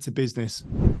get back to business.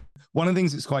 one of the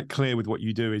things that's quite clear with what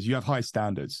you do is you have high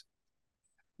standards.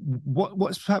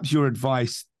 What's perhaps your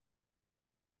advice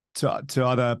to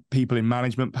other people in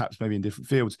management, perhaps maybe in different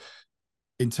fields,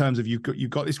 in terms of you've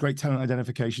got this great talent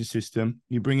identification system,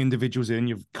 you bring individuals in,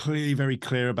 you're clearly very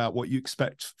clear about what you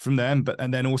expect from them,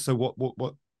 and then also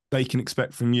what they can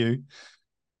expect from you.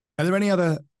 Are there any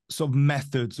other sort of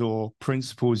methods or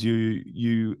principles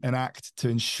you enact to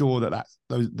ensure that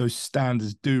those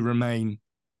standards do remain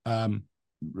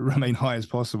high as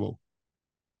possible?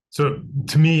 So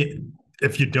to me,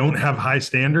 if you don't have high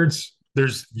standards,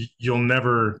 you'll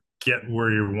never get where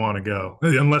you want to go,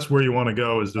 unless where you want to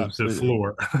go is the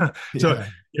floor. So,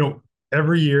 Yeah.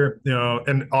 every year,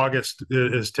 and August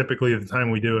is typically the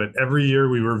time we do it. Every year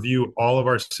we review all of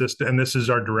our system, and this is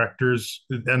our directors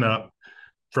and up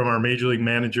from our major league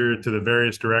manager to the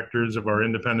various directors of our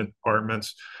independent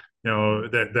departments,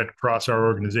 that cross our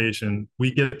organization.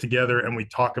 We get together and we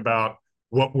talk about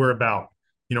what we're about,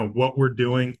 what we're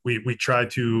doing. We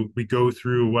go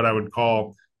through what I would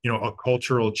call, a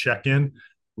cultural check-in.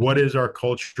 What is our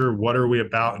culture? What are we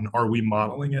about? And are we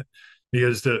modeling it?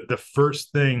 Because the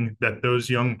first thing that those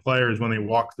young players, when they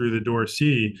walk through the door,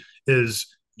 see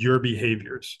is your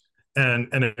behaviors. And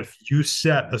if you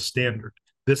set a standard,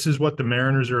 this is what the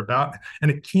Mariners are about.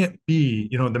 And it can't be,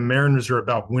 the Mariners are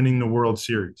about winning the World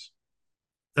Series.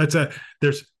 That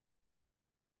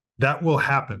will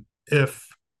happen if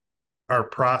our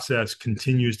process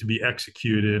continues to be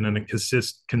executed in a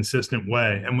consistent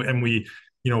way. And we,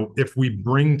 if we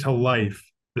bring to life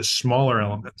the smaller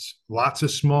elements, lots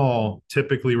of small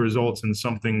typically results in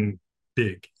something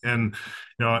big. And,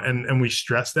 and we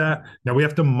stress that. Now we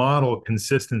have to model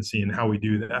consistency in how we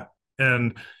do that.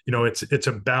 And,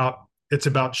 it's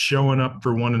about showing up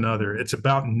for one another. It's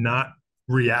about not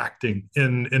reacting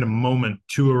in a moment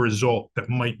to a result that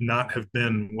might not have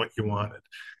been what you wanted.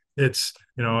 It's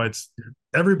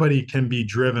everybody can be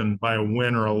driven by a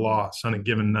win or a loss on a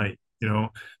given night. You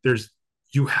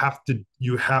have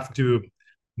to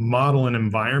model an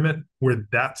environment where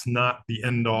that's not the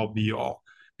end all be all.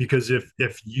 Because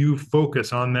if you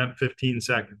focus on that 15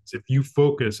 seconds, if you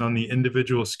focus on the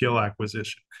individual skill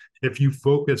acquisition, if you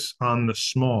focus on the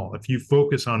small, if you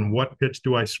focus on what pitch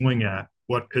do I swing at,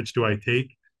 what pitch do I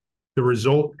take, the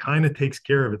result kind of takes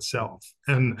care of itself.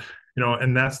 And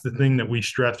that's the thing that we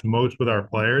stress most with our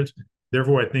players.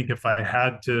 Therefore, I think if I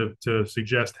had to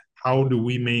suggest how do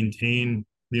we maintain,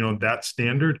 that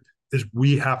standard, is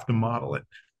we have to model it.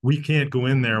 We can't go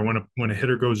in there when a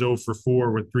hitter goes 0 for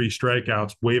 4 with 3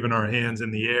 strikeouts, waving our hands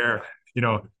in the air,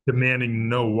 demanding to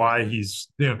know why he's,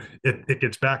 it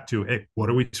gets back to, hey, what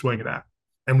are we swinging at?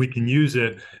 And we can use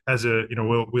it as a,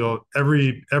 we'll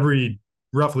every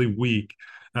roughly week,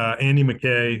 Andy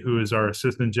McKay, who is our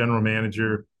assistant general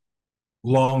manager,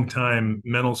 longtime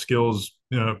mental skills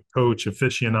coach,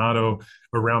 aficionado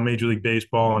around Major League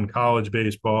Baseball and college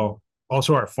baseball,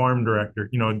 also our farm director,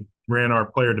 ran our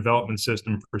player development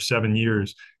system for 7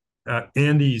 years.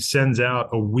 Andy sends out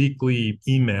a weekly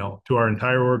email to our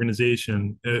entire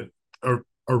organization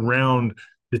around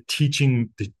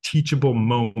the teachable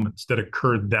moments that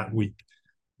occurred that week,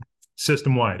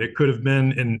 system wide. It could have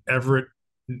been in Everett,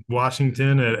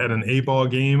 Washington at an A-ball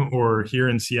game, or here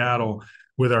in Seattle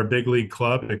with our big league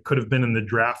club. It could have been in the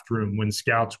draft room when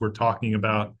scouts were talking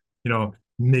about,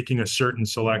 making a certain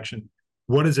selection.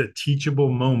 What is a teachable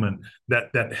moment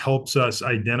that helps us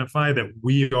identify that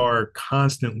we are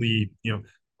constantly,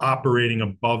 operating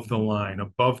above the line,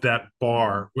 above that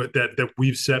bar that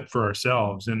we've set for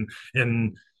ourselves, and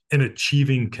in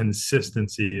achieving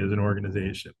consistency as an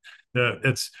organization?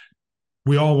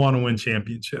 We all want to win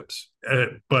championships,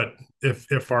 but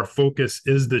if our focus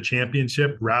is the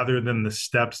championship rather than the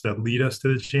steps that lead us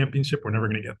to the championship, we're never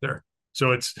going to get there.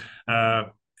 So it's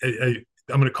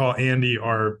I'm going to call Andy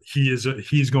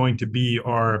he's going to be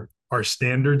our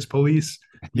standards police,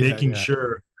 making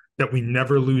sure that we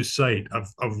never lose sight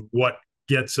of what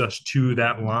gets us to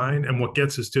that line. And what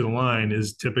gets us to the line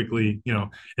is typically,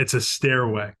 it's a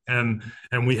stairway, and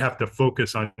we have to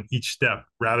focus on each step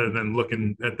rather than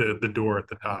looking at the door at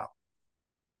the top.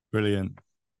 Brilliant.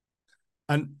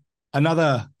 And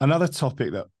another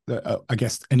topic that I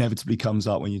guess inevitably comes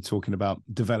up when you're talking about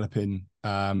developing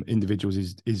individuals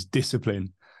is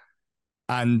discipline.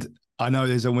 And I know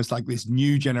there's almost like this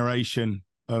new generation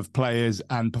of players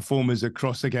and performers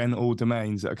across, again, all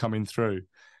domains that are coming through.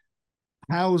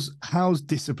 How's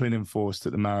discipline enforced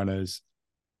at the Mariners?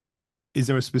 Is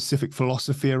there a specific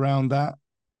philosophy around that?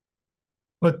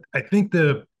 But I think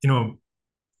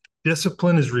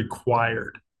discipline is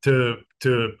required to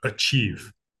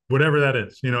achieve. whatever that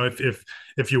is.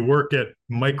 If you work at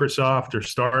Microsoft or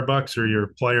Starbucks, or you're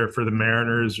a player for the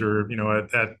Mariners, or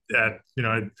at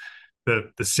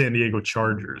the San Diego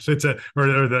Chargers, or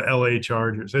the LA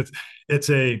Chargers. It's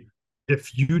a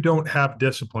if you don't have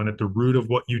discipline at the root of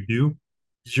what you do,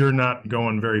 you're not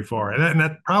going very far. And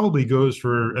that probably goes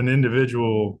for an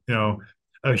individual,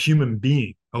 a human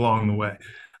being along the way.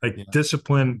 Like Yeah.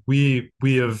 discipline, we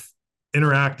have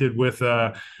interacted with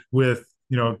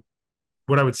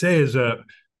what I would say is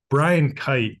Brian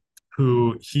Kite,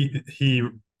 who he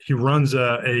runs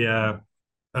a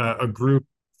group,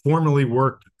 formerly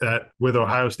worked with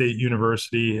Ohio State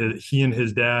University. He and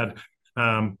his dad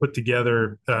put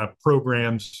together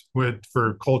programs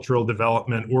for cultural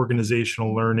development,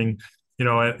 organizational learning,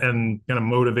 and kind of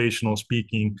motivational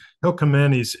speaking. He'll come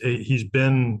in. He's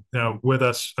been with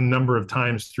us a number of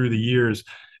times through the years,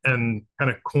 and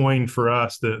kind of coined for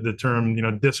us the term,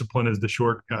 discipline is the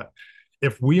shortcut.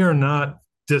 If we are not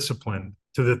disciplined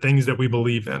to the things that we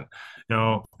believe in,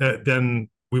 then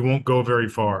we won't go very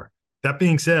far. That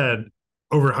being said,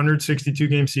 over 162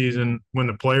 game season, when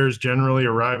the players generally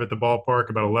arrive at the ballpark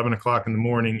about 11 o'clock in the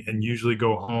morning and usually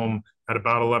go home at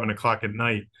about 11 o'clock at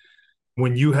night,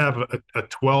 when you have a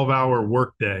 12-hour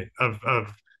workday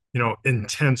of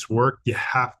intense work, you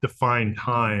have to find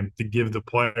time to give the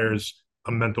players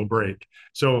a mental break.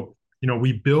 So,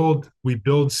 we build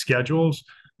schedules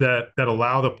that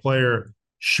allow the player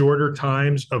shorter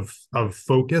times of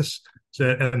focus.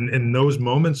 So, and in those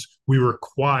moments, we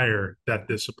require that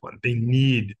discipline. They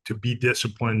need to be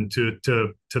disciplined to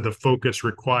the focus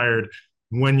required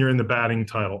when you're in the batting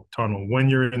tunnel, when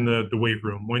you're in the weight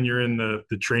room, when you're in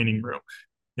the training room,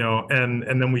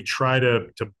 and then we try to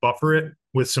buffer it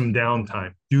with some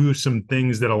downtime, do some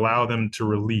things that allow them to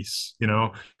release,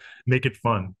 make it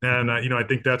fun. And, I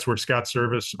think that's where Scott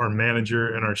Service, our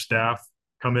manager, and our staff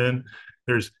come in.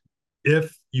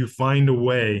 If you find a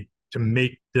way to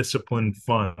make discipline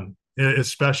fun,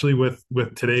 especially with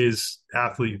today's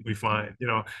athlete, we find,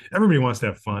 everybody wants to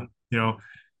have fun,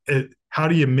 how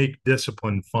do you make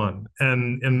discipline fun?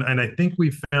 And I think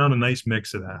we found a nice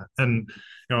mix of that. And,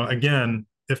 again,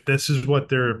 if this is what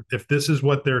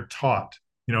they're taught,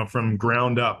 from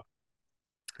ground up,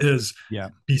 is Yeah.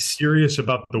 be serious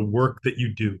about the work that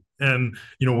you do. And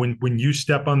when you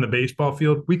step on the baseball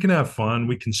field, we can have fun,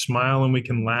 we can smile, and we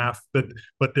can laugh, but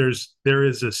there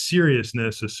is a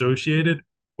seriousness associated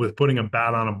with putting a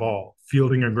bat on a ball,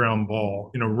 fielding a ground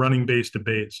ball, running base to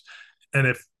base.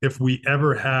 And if we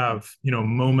ever have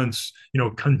moments,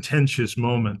 contentious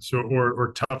moments,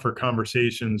 or tougher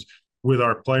conversations with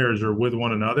our players or with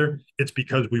one another, it's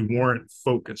because we weren't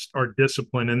focused. Our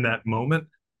discipline in that moment,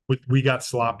 we got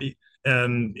sloppy.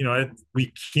 And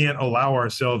we can't allow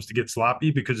ourselves to get sloppy,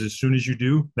 because as soon as you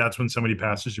do, that's when somebody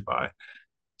passes you by.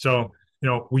 So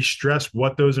we stress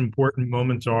what those important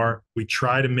moments are. We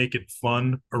try to make it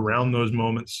fun around those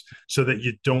moments, so that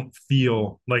you don't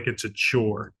feel like it's a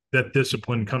chore, that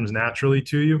discipline comes naturally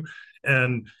to you.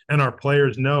 And our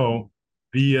players know,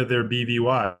 via their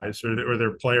BVYs or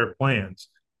their player plans,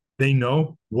 they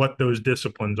know what those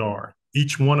disciplines are.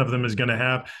 Each one of them is going to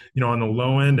have, on the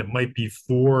low end, it might be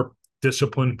 4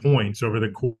 discipline points over the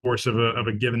course of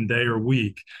a given day or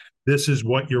week. This is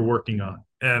what you're working on.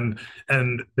 And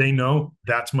they know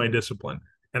that's my discipline.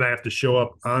 And I have to show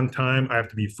up on time. I have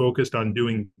to be focused on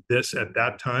doing this at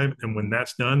that time. And when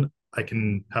that's done, I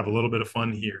can have a little bit of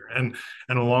fun here. And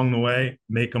along the way,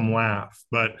 make them laugh.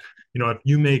 But,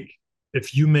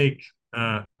 if you make,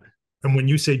 and when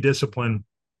you say discipline,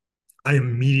 I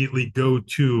immediately go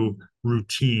to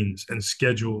routines and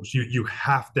schedules. You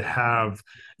have to have,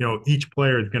 each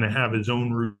player is going to have his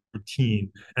own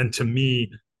routine. And to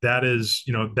me, that is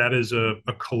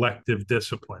a collective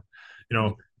discipline.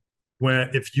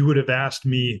 If you would have asked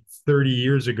me 30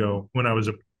 years ago, when I was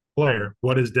a player,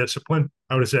 what is discipline?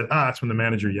 I would have said, that's when the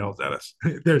manager yells at us.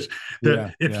 If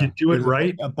you do it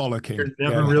right, a bollocking. you're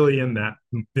never really in that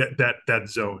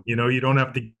zone. You don't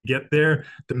have to get there.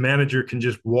 The manager can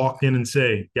just walk in and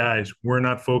say, guys, we're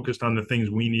not focused on the things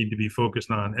we need to be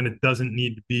focused on. And it doesn't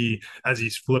need to be as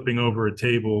he's flipping over a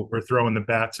table or throwing the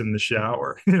bats in the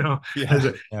shower. I'm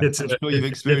sure you've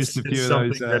experienced a few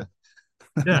of those.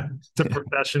 It's a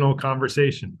professional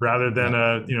conversation rather than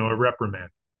a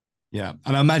reprimand. Yeah.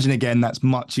 And I imagine, again, that's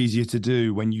much easier to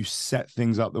do when you set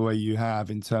things up the way you have,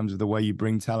 in terms of the way you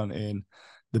bring talent in,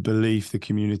 the belief, the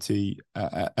community,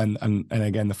 and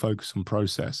again, the focus on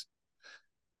process.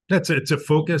 It's a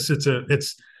focus.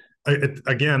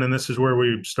 Again, and this is where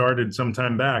we started some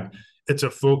time back. It's a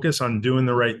focus on doing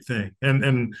the right thing. And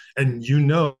in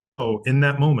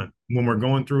that moment, when we're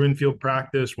going through infield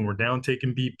practice, when we're down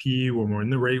taking BP, when we're in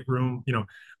the weight room,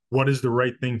 what is the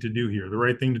right thing to do here? The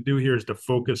right thing to do here is to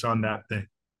focus on that thing.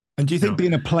 And do you You think know,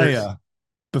 being a there's player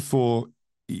before,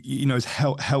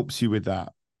 helps you with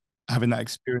that, having that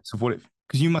experience of what it,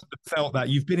 because you must have felt that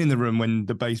you've been in the room when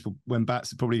bats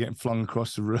are probably getting flung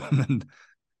across the room, and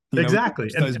we exactly.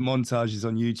 watch those montages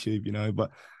on YouTube,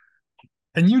 but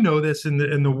And you know this in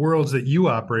the worlds that you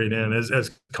operate in,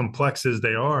 as complex as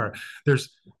they are,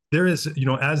 there is,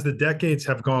 as the decades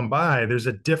have gone by, there's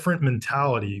a different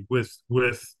mentality with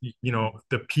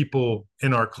the people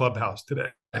in our clubhouse today.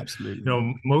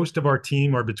 absolutely, Most of our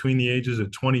team are between the ages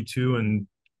of 22 and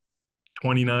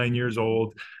 29 years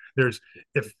old. There's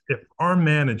if our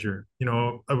manager,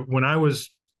 when I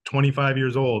was 25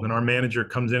 years old and our manager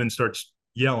comes in and starts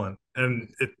yelling,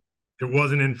 and it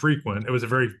wasn't infrequent. It was a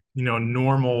very,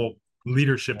 normal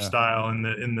leadership yeah, style in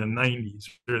the 90s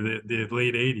or the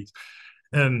late 80s.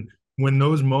 And when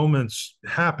those moments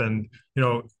happened,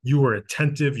 you were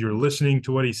attentive, you're listening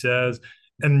to what he says,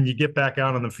 and you get back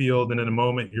out on the field, and in a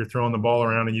moment you're throwing the ball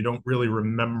around and you don't really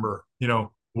remember,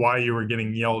 why you were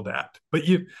getting yelled at. But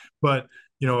you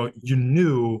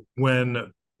knew when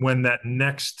that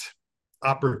next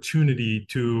opportunity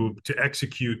to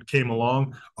execute came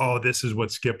along. Oh, this is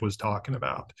what Skip was talking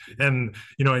about. And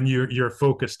you're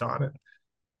focused on it.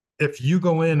 If you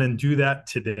go in and do that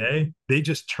today, they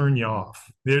just turn you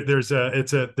off.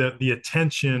 The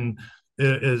attention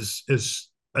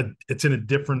it's in a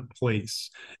different place.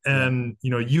 yeah, And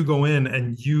you go in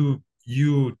and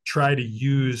you try to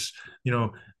use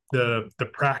the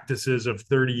practices of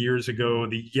 30 years ago,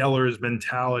 the yellers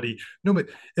mentality. No, but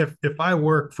if I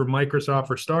work for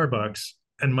Microsoft or Starbucks,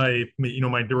 and my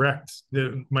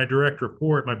direct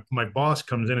report, my boss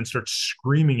comes in and starts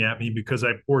screaming at me because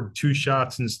I poured 2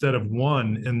 shots instead of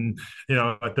one, and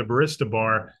at the barista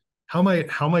bar, how am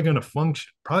I going to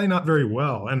function? Probably not very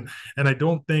well. And I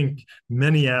don't think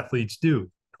many athletes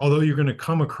do. Although you're going to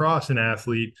come across an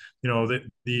athlete, that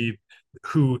the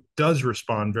who does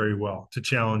respond very well to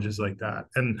challenges like that.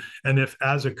 And if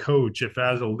as a coach, if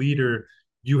as a leader,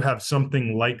 you have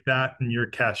something like that in your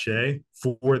cachet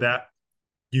for that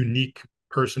unique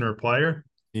person or player,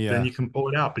 then yeah, you can pull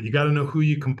it out. But you got to know who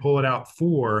you can pull it out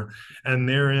for. And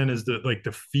therein is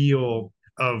the feel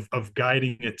of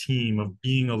guiding a team, of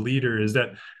being a leader, is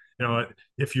that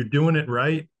if you're doing it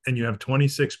right and you have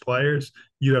 26 players,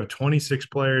 you have 26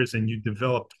 players and you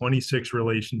develop 26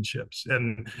 relationships,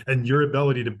 and your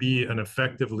ability to be an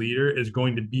effective leader is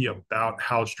going to be about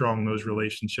how strong those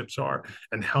relationships are,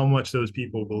 and how much those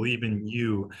people believe in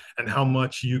you, and how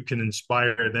much you can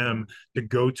inspire them to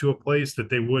go to a place that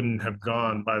they wouldn't have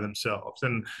gone by themselves.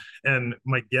 And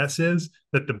my guess is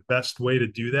that the best way to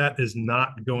do that is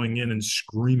not going in and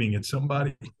screaming at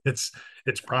somebody. It's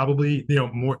probably,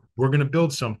 more, we're going to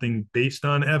build something based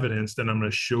on evidence, then I'm going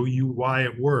to show you why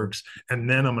it works, and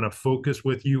then I'm going to focus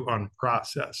with you on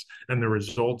process, and the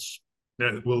results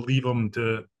that will leave them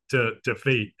to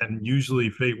fate. And usually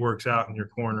fate works out in your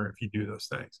corner if you do those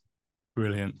things.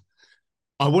 brilliant.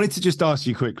 I wanted to just ask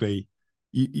you quickly.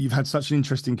 You've had such an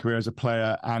interesting career as a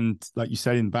player, and like you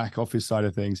said, in back office side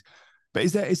of things. But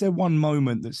is there one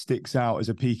moment that sticks out as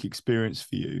a peak experience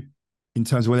for you, in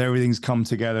terms of when everything's come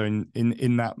together, and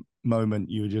in that moment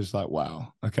you were just like,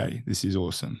 wow, okay, this is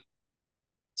awesome?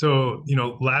 So,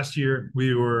 last year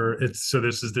this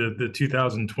is the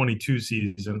 2022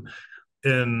 season.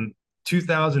 In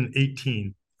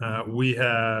 2018, we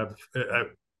have,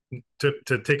 to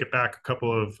take it back a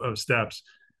couple of steps.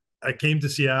 I came to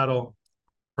Seattle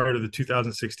prior to the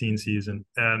 2016 season,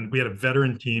 and we had a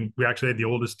veteran team. We actually had the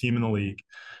oldest team in the league.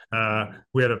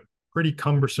 We had a pretty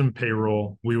cumbersome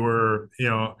payroll. We were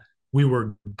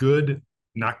good,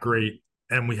 not great,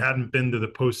 and we hadn't been to the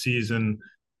postseason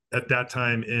at that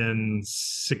time in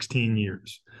 16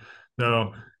 years.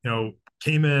 So,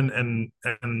 came in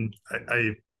and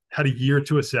I had a year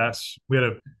to assess. We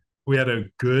had a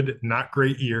good, not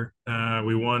great year.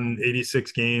 We won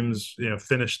 86 games.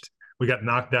 Finished. We got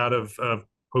knocked out of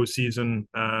postseason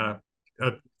of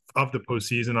the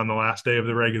postseason on the last day of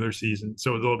the regular season.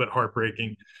 So it was a little bit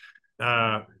heartbreaking.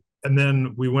 And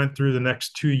then we went through the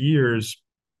next 2 years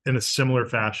in a similar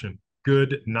fashion.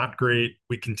 Good, not great.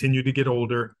 We continue to get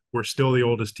older. We're still the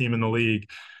oldest team in the league.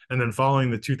 And then following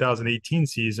the 2018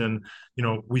 season,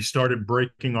 we started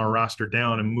breaking our roster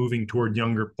down and moving toward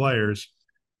younger players,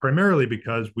 primarily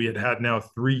because we had now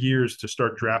 3 years to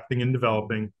start drafting and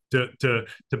developing to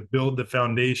build the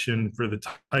foundation for the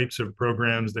types of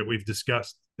programs that we've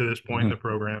discussed to this point in the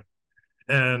program.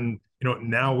 And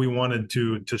now we wanted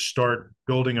to start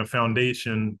building a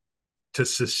foundation to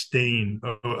sustain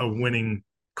a winning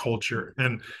culture.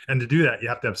 And to do that, you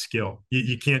have to have skill.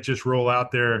 You can't just roll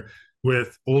out there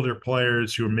with older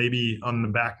players who are maybe on the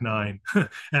back nine,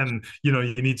 and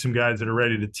you need some guys that are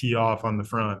ready to tee off on the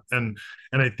front. And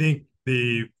I think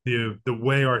the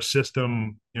way our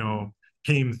system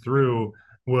came through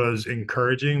was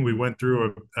encouraging. We went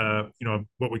through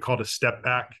what we called a step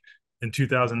back in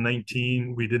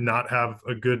 2019. We did not have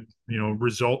a good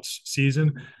results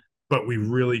season, but we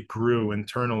really grew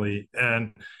internally.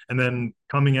 And then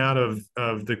coming out of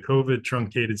the COVID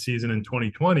truncated season in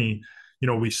 2020,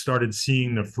 we started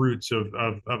seeing the fruits of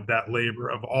that labor,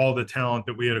 of all the talent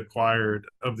that we had acquired,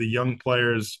 of the young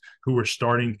players who were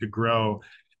starting to grow.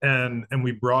 And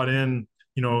we brought in,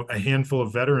 a handful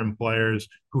of veteran players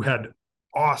who had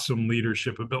awesome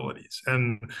leadership abilities,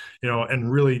 and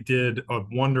really did a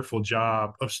wonderful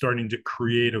job of starting to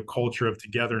create a culture of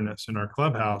togetherness in our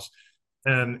clubhouse.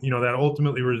 And that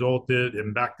ultimately resulted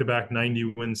in back-to-back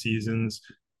 90-win seasons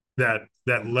that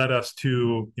led us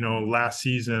to last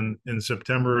season in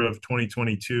September of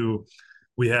 2022.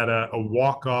 We had a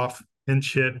walk-off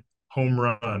pinch hit home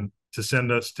run to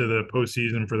send us to the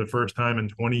postseason for the first time in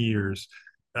 20 years,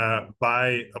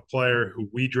 by a player who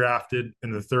we drafted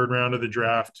in the third round of the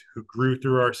draft, who grew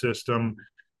through our system,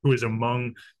 who is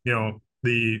among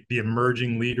the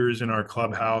emerging leaders in our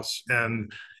clubhouse.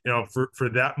 And for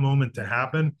that moment to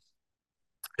happen,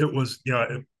 it was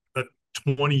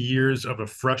 20 years of a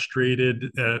frustrated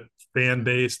fan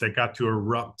base that got to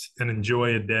erupt and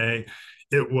enjoy a day.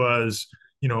 It was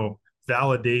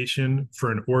validation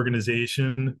for an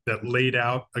organization that laid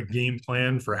out a game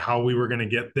plan for how we were going to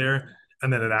get there,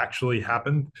 and then it actually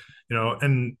happened.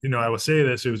 And I will say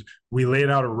this: it was, we laid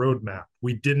out a roadmap.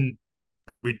 We didn't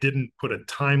put a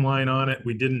timeline on it.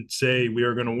 We didn't say we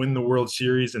are going to win the World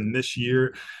Series in this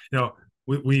year.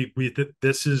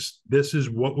 This is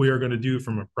what we are going to do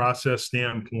from a process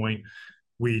standpoint.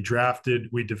 We drafted,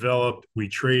 we developed, we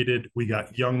traded, we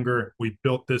got younger, we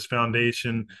built this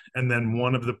foundation. And then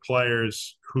one of the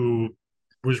players who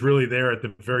was really there at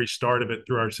the very start of it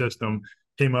through our system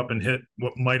came up and hit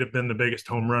what might have been the biggest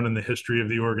home run in the history of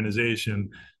the organization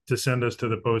to send us to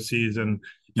the postseason.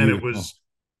 And it was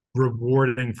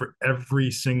rewarding for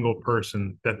every single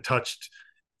person that touched,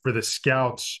 for the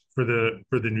scouts, for the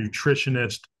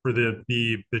nutritionist, for the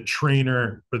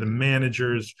trainer, for the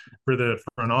managers, for the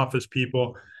front office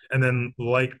people. And then,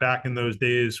 like back in those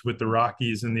days with the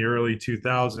Rockies in the early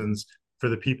 2000s, for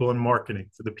the people in marketing,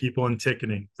 for the people in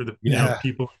ticketing, for the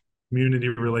people in community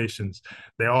relations,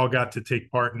 they all got to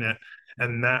take part in it.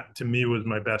 And that, to me, was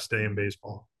my best day in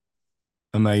baseball.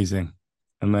 Amazing.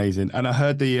 Amazing. And I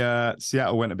heard the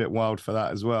Seattle went a bit wild for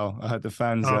that as well. I heard the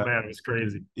fans. Oh man, it was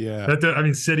crazy. Yeah.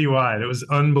 Citywide, it was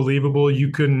unbelievable.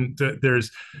 You couldn't,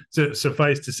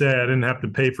 suffice to say, I didn't have to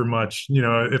pay for much,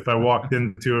 if I walked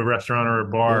into a restaurant or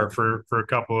a bar for a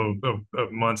couple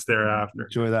of months thereafter.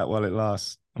 Enjoy that while it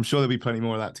lasts. I'm sure there'll be plenty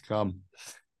more of that to come.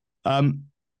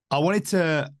 I wanted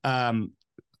to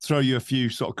throw you a few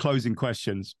sort of closing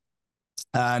questions,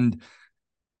 and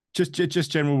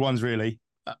just general ones, really.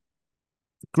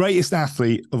 Greatest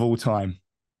athlete of all time.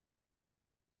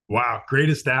 Wow,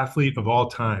 greatest athlete of all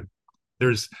time.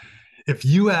 If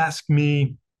you ask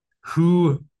me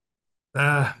who,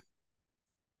 I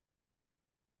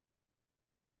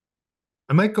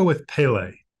might go with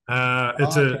Pele. And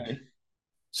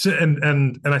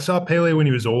I saw Pele when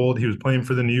he was old. He was playing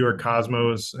for the New York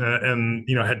Cosmos, and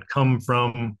had come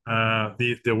from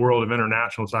the world of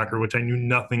international soccer, which I knew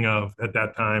nothing of at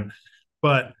that time.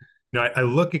 But I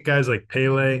look at guys like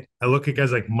Pele. I look at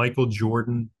guys like Michael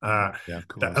Jordan. I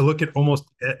look at almost,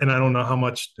 and I don't know how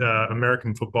much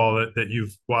American football that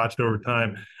you've watched over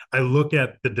time. I look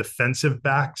at the defensive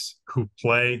backs who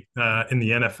play in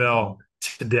the NFL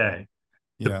today.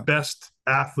 The best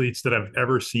athletes that I've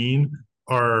ever seen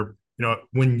are,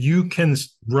 when you can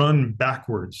run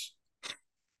backwards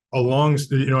along,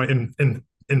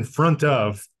 in front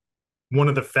of one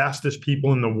of the fastest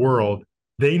people in the world.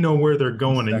 They know where they're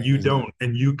going, and you don't,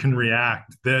 and you can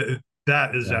react.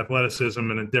 That is athleticism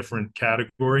in a different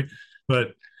category.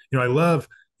 But I love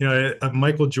a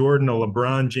Michael Jordan, a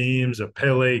LeBron James, a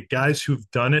Pele, guys who've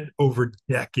done it over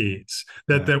decades,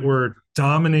 that were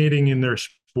dominating in their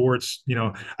sports.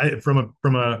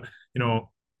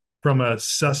 From a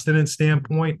sustenance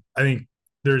standpoint, I think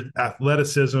there's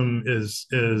athleticism is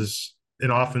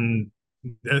often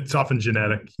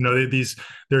genetic.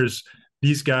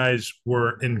 These guys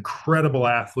were incredible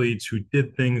athletes who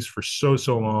did things for so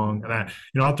long. And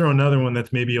I'll throw another one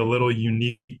that's maybe a little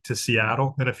unique to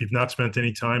Seattle. And if you've not spent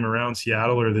any time around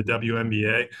Seattle or the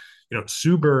WNBA,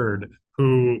 Sue Bird,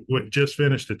 who just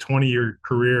finished a 20-year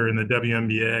career in the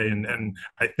WNBA, and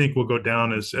I think will go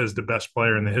down as the best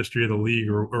player in the history of the league,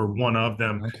 or one of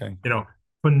them. Okay.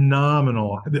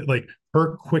 phenomenal. Like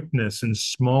her quickness in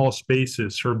small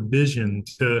spaces, her vision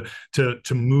to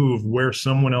move where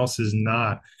someone else is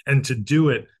not, and to do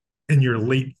it in your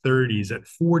late 30s at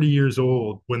 40 years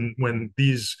old when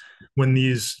these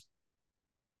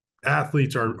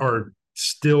athletes are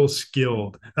still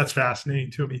skilled. That's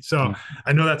fascinating to me. So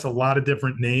I know that's a lot of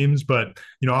different names, but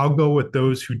I'll go with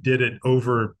those who did it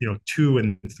over 2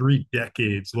 and 3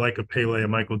 decades, like a Pele, a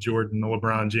Michael Jordan, a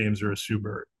LeBron James, or a Sue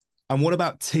Bird. And what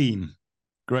about team?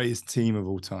 Greatest team of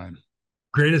all time?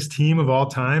 Greatest team of all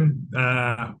time?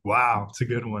 Wow, it's a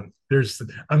good one.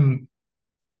 I'm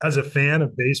as a fan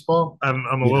of baseball, I'm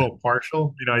a Yeah. little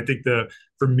partial. I think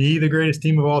for me the greatest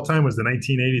team of all time was the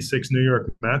 1986 New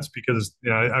York Mets, because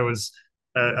I was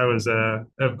a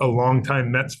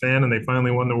longtime Mets fan, and they finally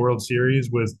won the World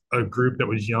Series with a group that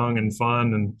was young and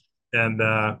fun, and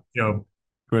I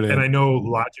Brilliant. know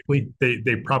logically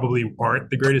they probably aren't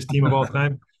the greatest team of all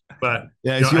time, but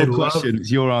Yeah, it's I your love question.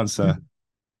 It's your answer.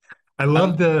 I And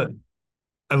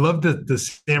love the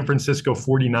San Francisco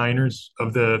 49ers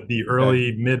of the okay.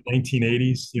 early mid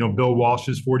 1980s, Bill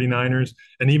Walsh's 49ers,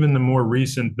 and even the more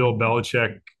recent Bill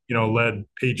Belichick, led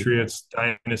Patriots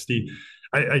dynasty.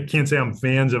 I can't say I'm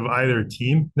fans of either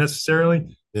team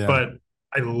necessarily, Yeah. but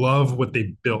I love what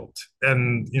they built.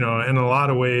 And, in a lot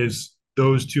of ways,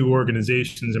 those two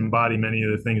organizations embody many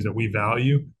of the things that we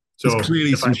value. There's So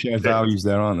clearly if I some shared pick, values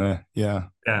there, aren't there? Yeah.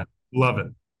 yeah, love it.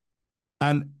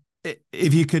 And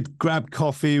if you could grab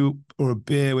coffee or a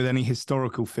beer with any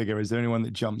historical figure, is there anyone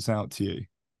that jumps out to you?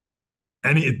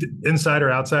 Any inside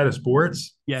or outside of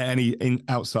sports? Yeah, any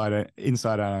inside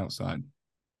and outside.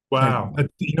 Wow.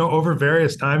 Anyone. Over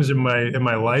various times in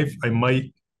my life, I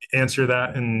might answer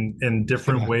that in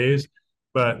different Yeah. ways.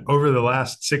 But over the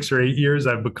last 6 or 8 years,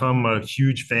 I've become a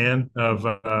huge fan of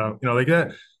like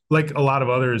that, like a lot of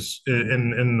others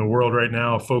in the world right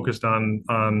now, focused on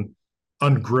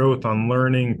growth, on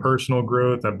learning, personal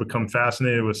growth. I've become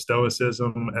fascinated with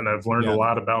Stoicism, and I've learned a Yeah.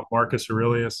 lot about Marcus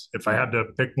Aurelius. If I had to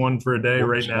pick one for a day What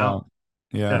right a now, shout.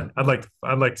 Yeah. yeah,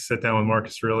 I'd like to sit down with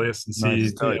Marcus Aurelius and Nice see. Yeah,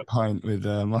 stoic pint with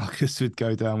Marcus would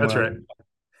go down that's well. right.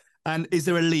 And is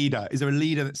there a leader? Is there a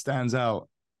leader that stands out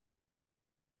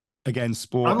against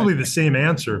sport? Probably the same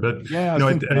answer, but Yeah, I was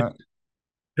thinking that.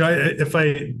 if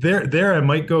I there I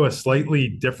might go a slightly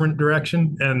different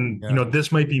direction, and Yeah.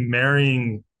 this might be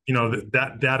marrying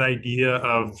that idea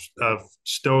of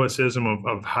stoicism,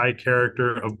 of high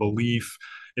character, of belief,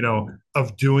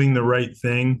 of doing the right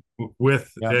thing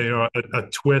with Yeah. a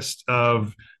twist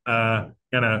of kind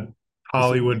of Just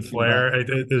Hollywood thinking about.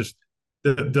 flair. There's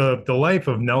the life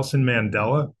of Nelson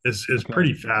Mandela is Okay.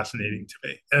 pretty fascinating to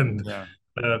me, and Yeah.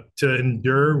 to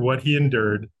endure what he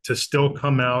endured, to still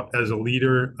come out as a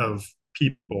leader of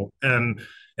people, and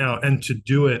to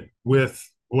do it with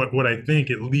what I think,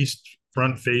 at least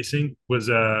front facing, was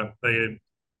a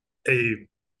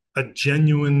a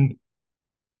genuine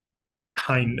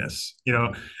kindness.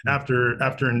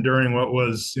 After enduring what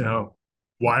was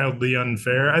wildly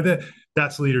unfair. I think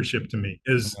that's leadership to me.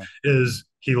 Okay. Is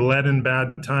he led in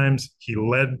bad times? He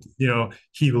led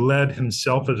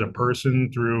himself as a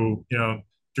person through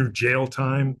jail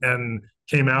time, and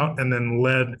came out and then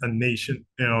led a nation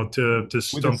to With a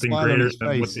something smile on greater his than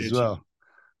what face they as achieved. well.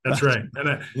 That's That's right,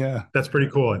 and yeah. that's pretty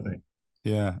cool, I think.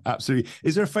 Yeah, absolutely.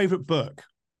 Is there a favorite book?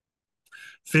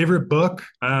 Favorite book?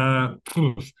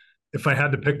 If I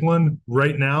had to pick one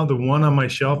right now, the one on my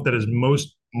shelf that is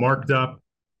most marked up,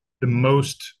 the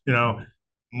most,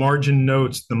 margin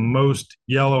notes, the most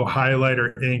yellow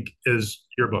highlighter ink, is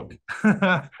your book.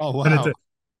 and Oh it's wow. a,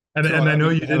 and, God, and I that know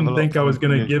means you a hell of a didn't lot think I coming was from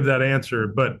going to you. give that answer,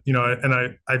 but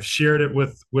I've shared it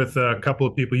with a couple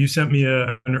of people. You sent me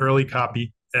an early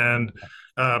copy, and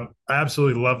I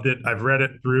absolutely loved it. I've read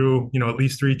it through, at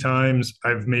least 3 times.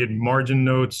 I've made margin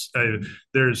notes.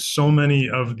 There's so many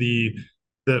of the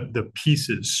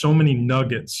pieces, so many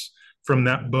nuggets from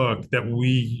that book that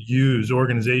we use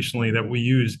organizationally, that we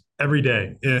use every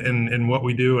day in what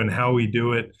we do and how we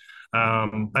do it.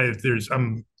 I'm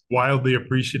wildly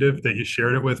appreciative that you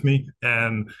shared it with me,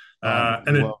 and That means the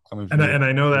and it world coming and from I, you. and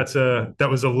I know that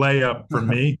was a layup for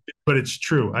me, but it's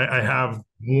true. I have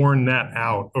worn that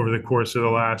out over the course of the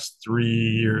last 3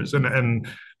 years, and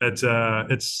it's Oh,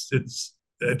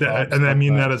 I'm and I so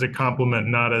mean glad. that as a compliment,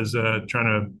 not as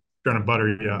trying to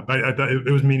butter you up. I thought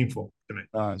it was meaningful to me.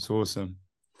 Oh, it's awesome.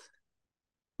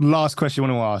 Last question I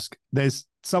want to ask. There's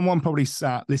someone probably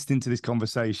sat listening to this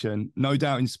conversation, no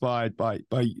doubt inspired by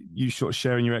you sort of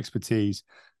sharing your expertise.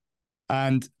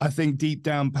 And I think deep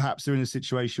down, perhaps they're in a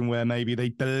situation where maybe they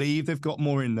believe they've got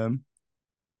more in them,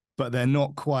 but they're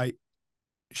not quite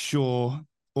sure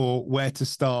or where to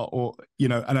start, or, you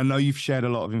know, and I know you've shared a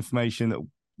lot of information that will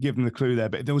give them the clue there,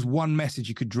 but if there was one message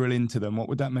you could drill into them, what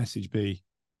would that message be?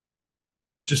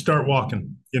 Just start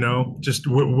walking, just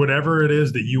whatever it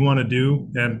is that you want to do,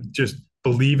 and just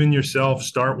believe in yourself,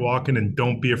 start walking, and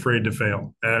don't be afraid to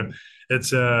fail.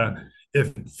 It's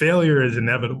if failure is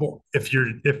inevitable, if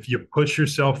you push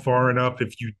yourself far enough,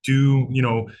 if you do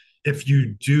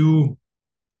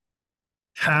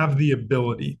have the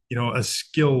ability, a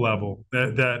skill level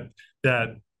that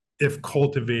if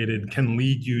cultivated can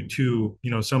lead you to,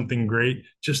 something great,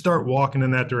 just start walking in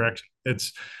that direction.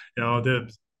 It's,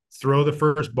 the throw the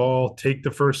first ball, take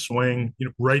the first swing,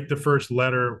 write the first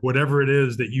letter, whatever it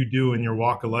is that you do in your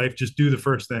walk of life, just do the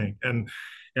first thing. And,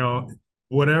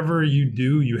 whatever you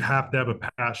do, you have to have a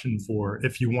passion for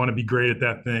if you want to be great at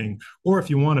that thing, or if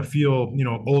you want to feel,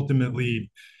 ultimately,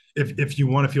 if you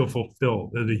want to feel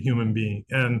fulfilled as a human being.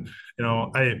 And,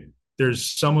 there's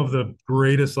some of the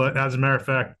greatest, as a matter of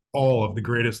fact, all of the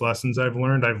greatest lessons I've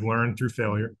learned through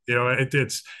failure.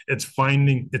 It's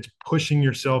pushing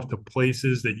yourself to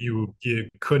places that you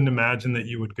couldn't imagine that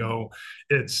you would go.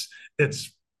 It's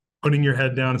putting your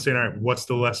head down and saying, all right, what's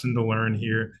the lesson to learn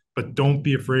here? But don't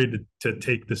be afraid to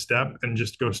take the step and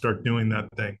just go start doing that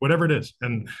thing, whatever it is.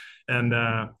 And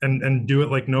do it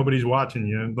like nobody's watching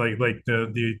you. Like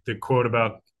the quote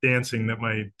about dancing that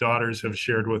my daughters have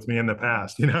shared with me in the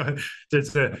past,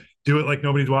 it's do it like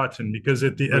nobody's watching, because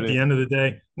at the end of the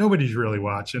day, nobody's really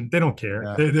watching. They don't care.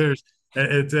 Yeah.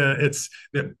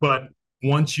 But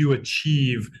once you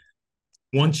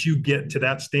get to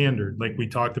that standard, like we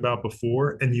talked about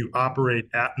before, and you operate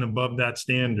at and above that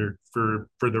standard for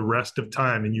the rest of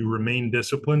time, and you remain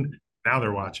disciplined, now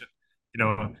they're watching,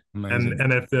 Amazing.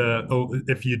 and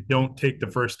if you don't take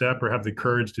the first step or have the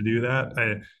courage to do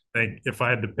that, like if I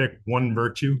had to pick one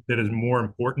virtue that is more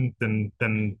important than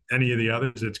any of the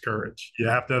others, it's courage. You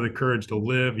have to have the courage to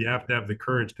live. You have to have the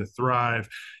courage to thrive.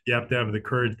 You have to have the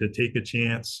courage to take a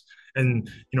chance. And,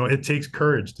 it takes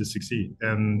courage to succeed.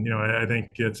 And, I think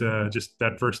it's just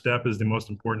that first step is the most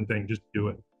important thing. Just do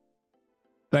it.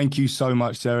 Thank you so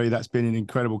much, Jerry. That's been an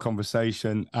incredible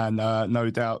conversation. And no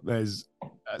doubt there's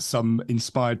some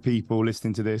inspired people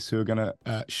listening to this who are going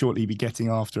to shortly be getting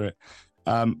after it.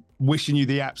 Wishing you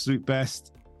the absolute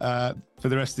best for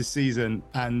the rest of the season,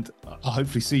 and I'll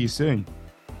hopefully see you soon.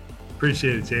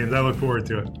 Appreciate it, James. I look forward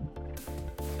to it.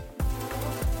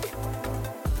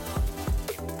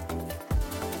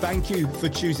 Thank you for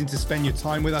choosing to spend your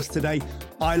time with us today.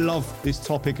 I love this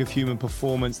topic of human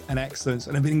performance and excellence,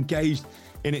 and I've been engaged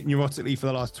in it neurotically for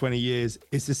the last 20 years.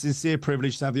 It's a sincere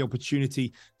privilege to have the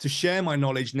opportunity to share my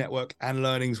knowledge, network, and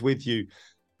learnings with you.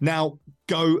 Now,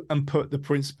 go and put the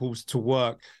principles to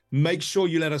work. Make sure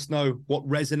you let us know what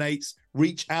resonates.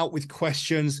 Reach out with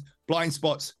questions, blind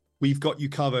spots. We've got you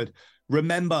covered.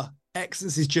 Remember,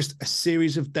 excellence is just a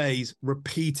series of days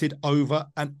repeated over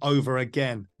and over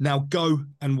again. Now go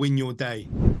and win your day.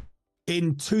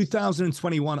 In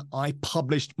 2021, I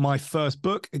published my first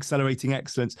book, Accelerating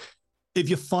Excellence. If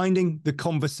you're finding the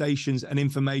conversations and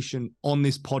information on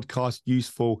this podcast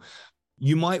useful,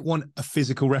 you might want a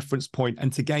physical reference point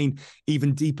and to gain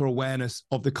even deeper awareness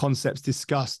of the concepts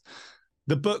discussed.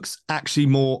 The book's actually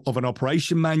more of an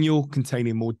operation manual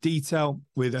containing more detail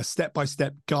with a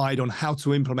step-by-step guide on how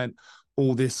to implement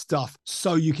all this stuff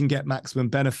so you can get maximum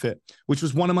benefit, which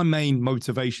was one of my main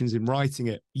motivations in writing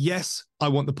it. Yes, I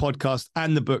want the podcast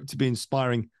and the book to be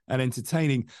inspiring and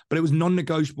entertaining, but it was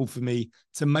non-negotiable for me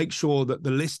to make sure that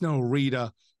the listener or reader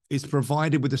is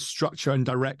provided with a structure and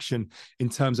direction in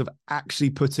terms of actually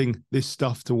putting this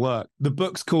stuff to work. The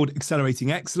book's called Accelerating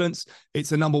Excellence.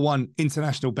 It's a #1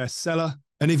 international bestseller.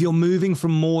 And if you're moving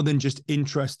from more than just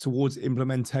interest towards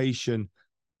implementation,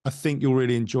 I think you'll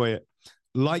really enjoy it.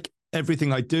 Like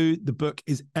everything I do, the book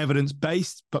is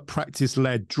evidence-based, but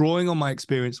practice-led, drawing on my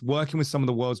experience working with some of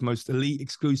the world's most elite,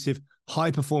 exclusive,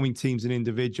 high-performing teams and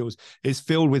individuals. It's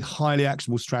filled with highly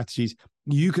actionable strategies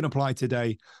you can apply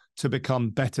today to become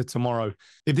better tomorrow.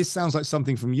 If this sounds like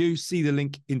something from you, see the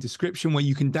link in description where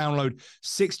you can download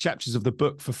 6 chapters of the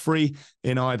book for free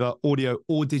in either audio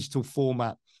or digital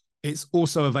format. It's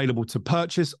also available to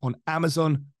purchase on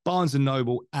Amazon, Barnes &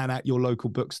 Noble, and at your local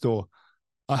bookstore.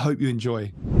 I hope you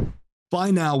enjoy.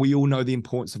 By now, we all know the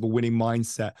importance of a winning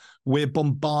mindset. We're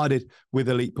bombarded with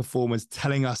elite performers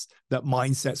telling us that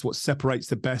mindset's what separates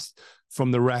the best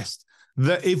from the rest.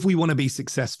 That if we want to be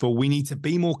successful, we need to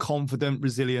be more confident,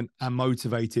 resilient, and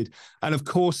motivated. And of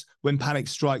course, when panic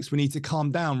strikes, we need to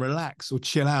calm down, relax, or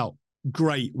chill out.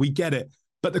 Great, we get it.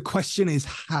 But the question is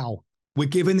how? We're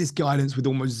given this guidance with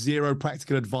almost zero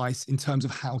practical advice in terms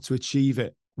of how to achieve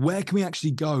it. Where can we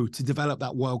actually go to develop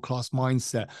that world-class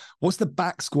mindset? What's the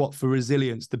back squat for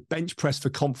resilience, the bench press for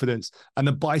confidence, and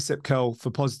the bicep curl for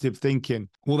positive thinking?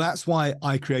 Well, that's why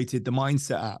I created the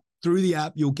Mindset app. Through the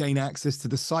app, you'll gain access to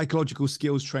the psychological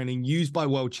skills training used by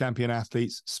world champion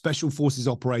athletes, special forces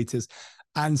operators,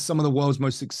 and some of the world's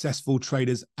most successful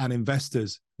traders and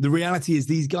investors. The reality is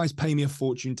these guys pay me a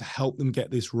fortune to help them get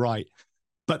this right.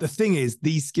 But the thing is,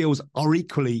 these skills are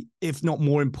equally, if not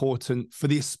more important, for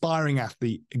the aspiring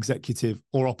athlete, executive,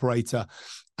 or operator.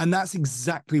 And that's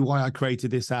exactly why I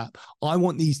created this app. I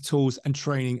want these tools and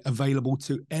training available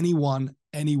to anyone,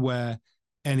 anywhere,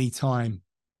 anytime.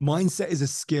 Mindset is a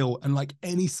skill, and like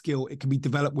any skill, it can be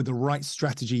developed with the right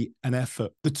strategy and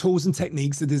effort. The tools and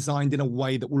techniques are designed in a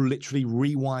way that will literally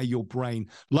rewire your brain,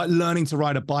 like learning to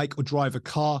ride a bike or drive a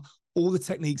car. All the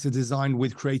techniques are designed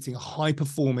with creating a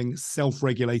high-performing,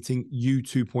 self-regulating you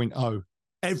 2.0.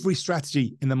 Every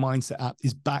strategy in the Mindset app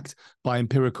is backed by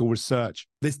empirical research.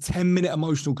 There's 10-minute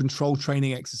emotional control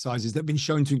training exercises that have been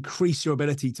shown to increase your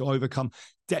ability to overcome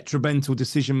detrimental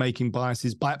decision-making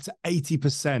biases by up to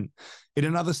 80%. In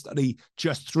another study,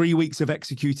 just 3 weeks of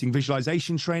executing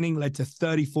visualization training led to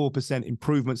 34%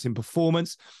 improvements in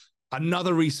performance.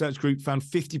 Another research group found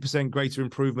 50% greater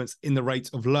improvements in the rate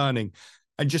of learning.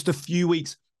 And just a few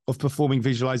weeks of performing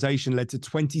visualization led to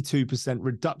 22%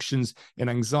 reductions in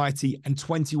anxiety and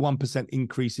 21%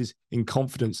 increases in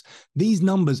confidence. These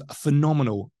numbers are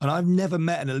phenomenal, and I've never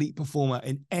met an elite performer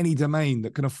in any domain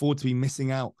that can afford to be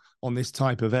missing out on this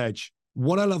type of edge.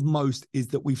 What I love most is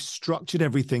that we've structured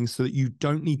everything so that you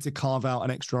don't need to carve out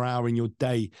an extra hour in your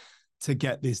day to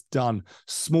get this done.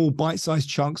 Small bite-sized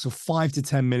chunks of 5 to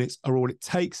 10 minutes are all it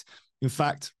takes. In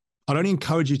fact, I'd only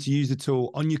encourage you to use the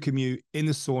tool on your commute, in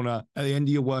the sauna, at the end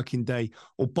of your working day,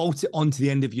 or bolt it onto the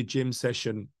end of your gym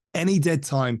session. Any dead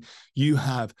time you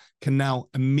have can now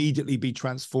immediately be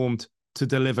transformed to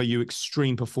deliver you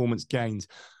extreme performance gains.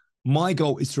 My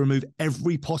goal is to remove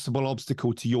every possible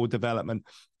obstacle to your development.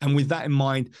 And with that in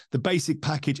mind, the basic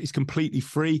package is completely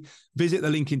free. Visit the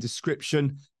link in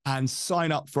description and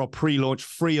sign up for our pre-launch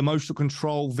free emotional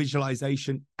control,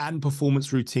 visualization, and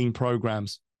performance routine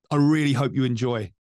programs. I really hope you enjoy.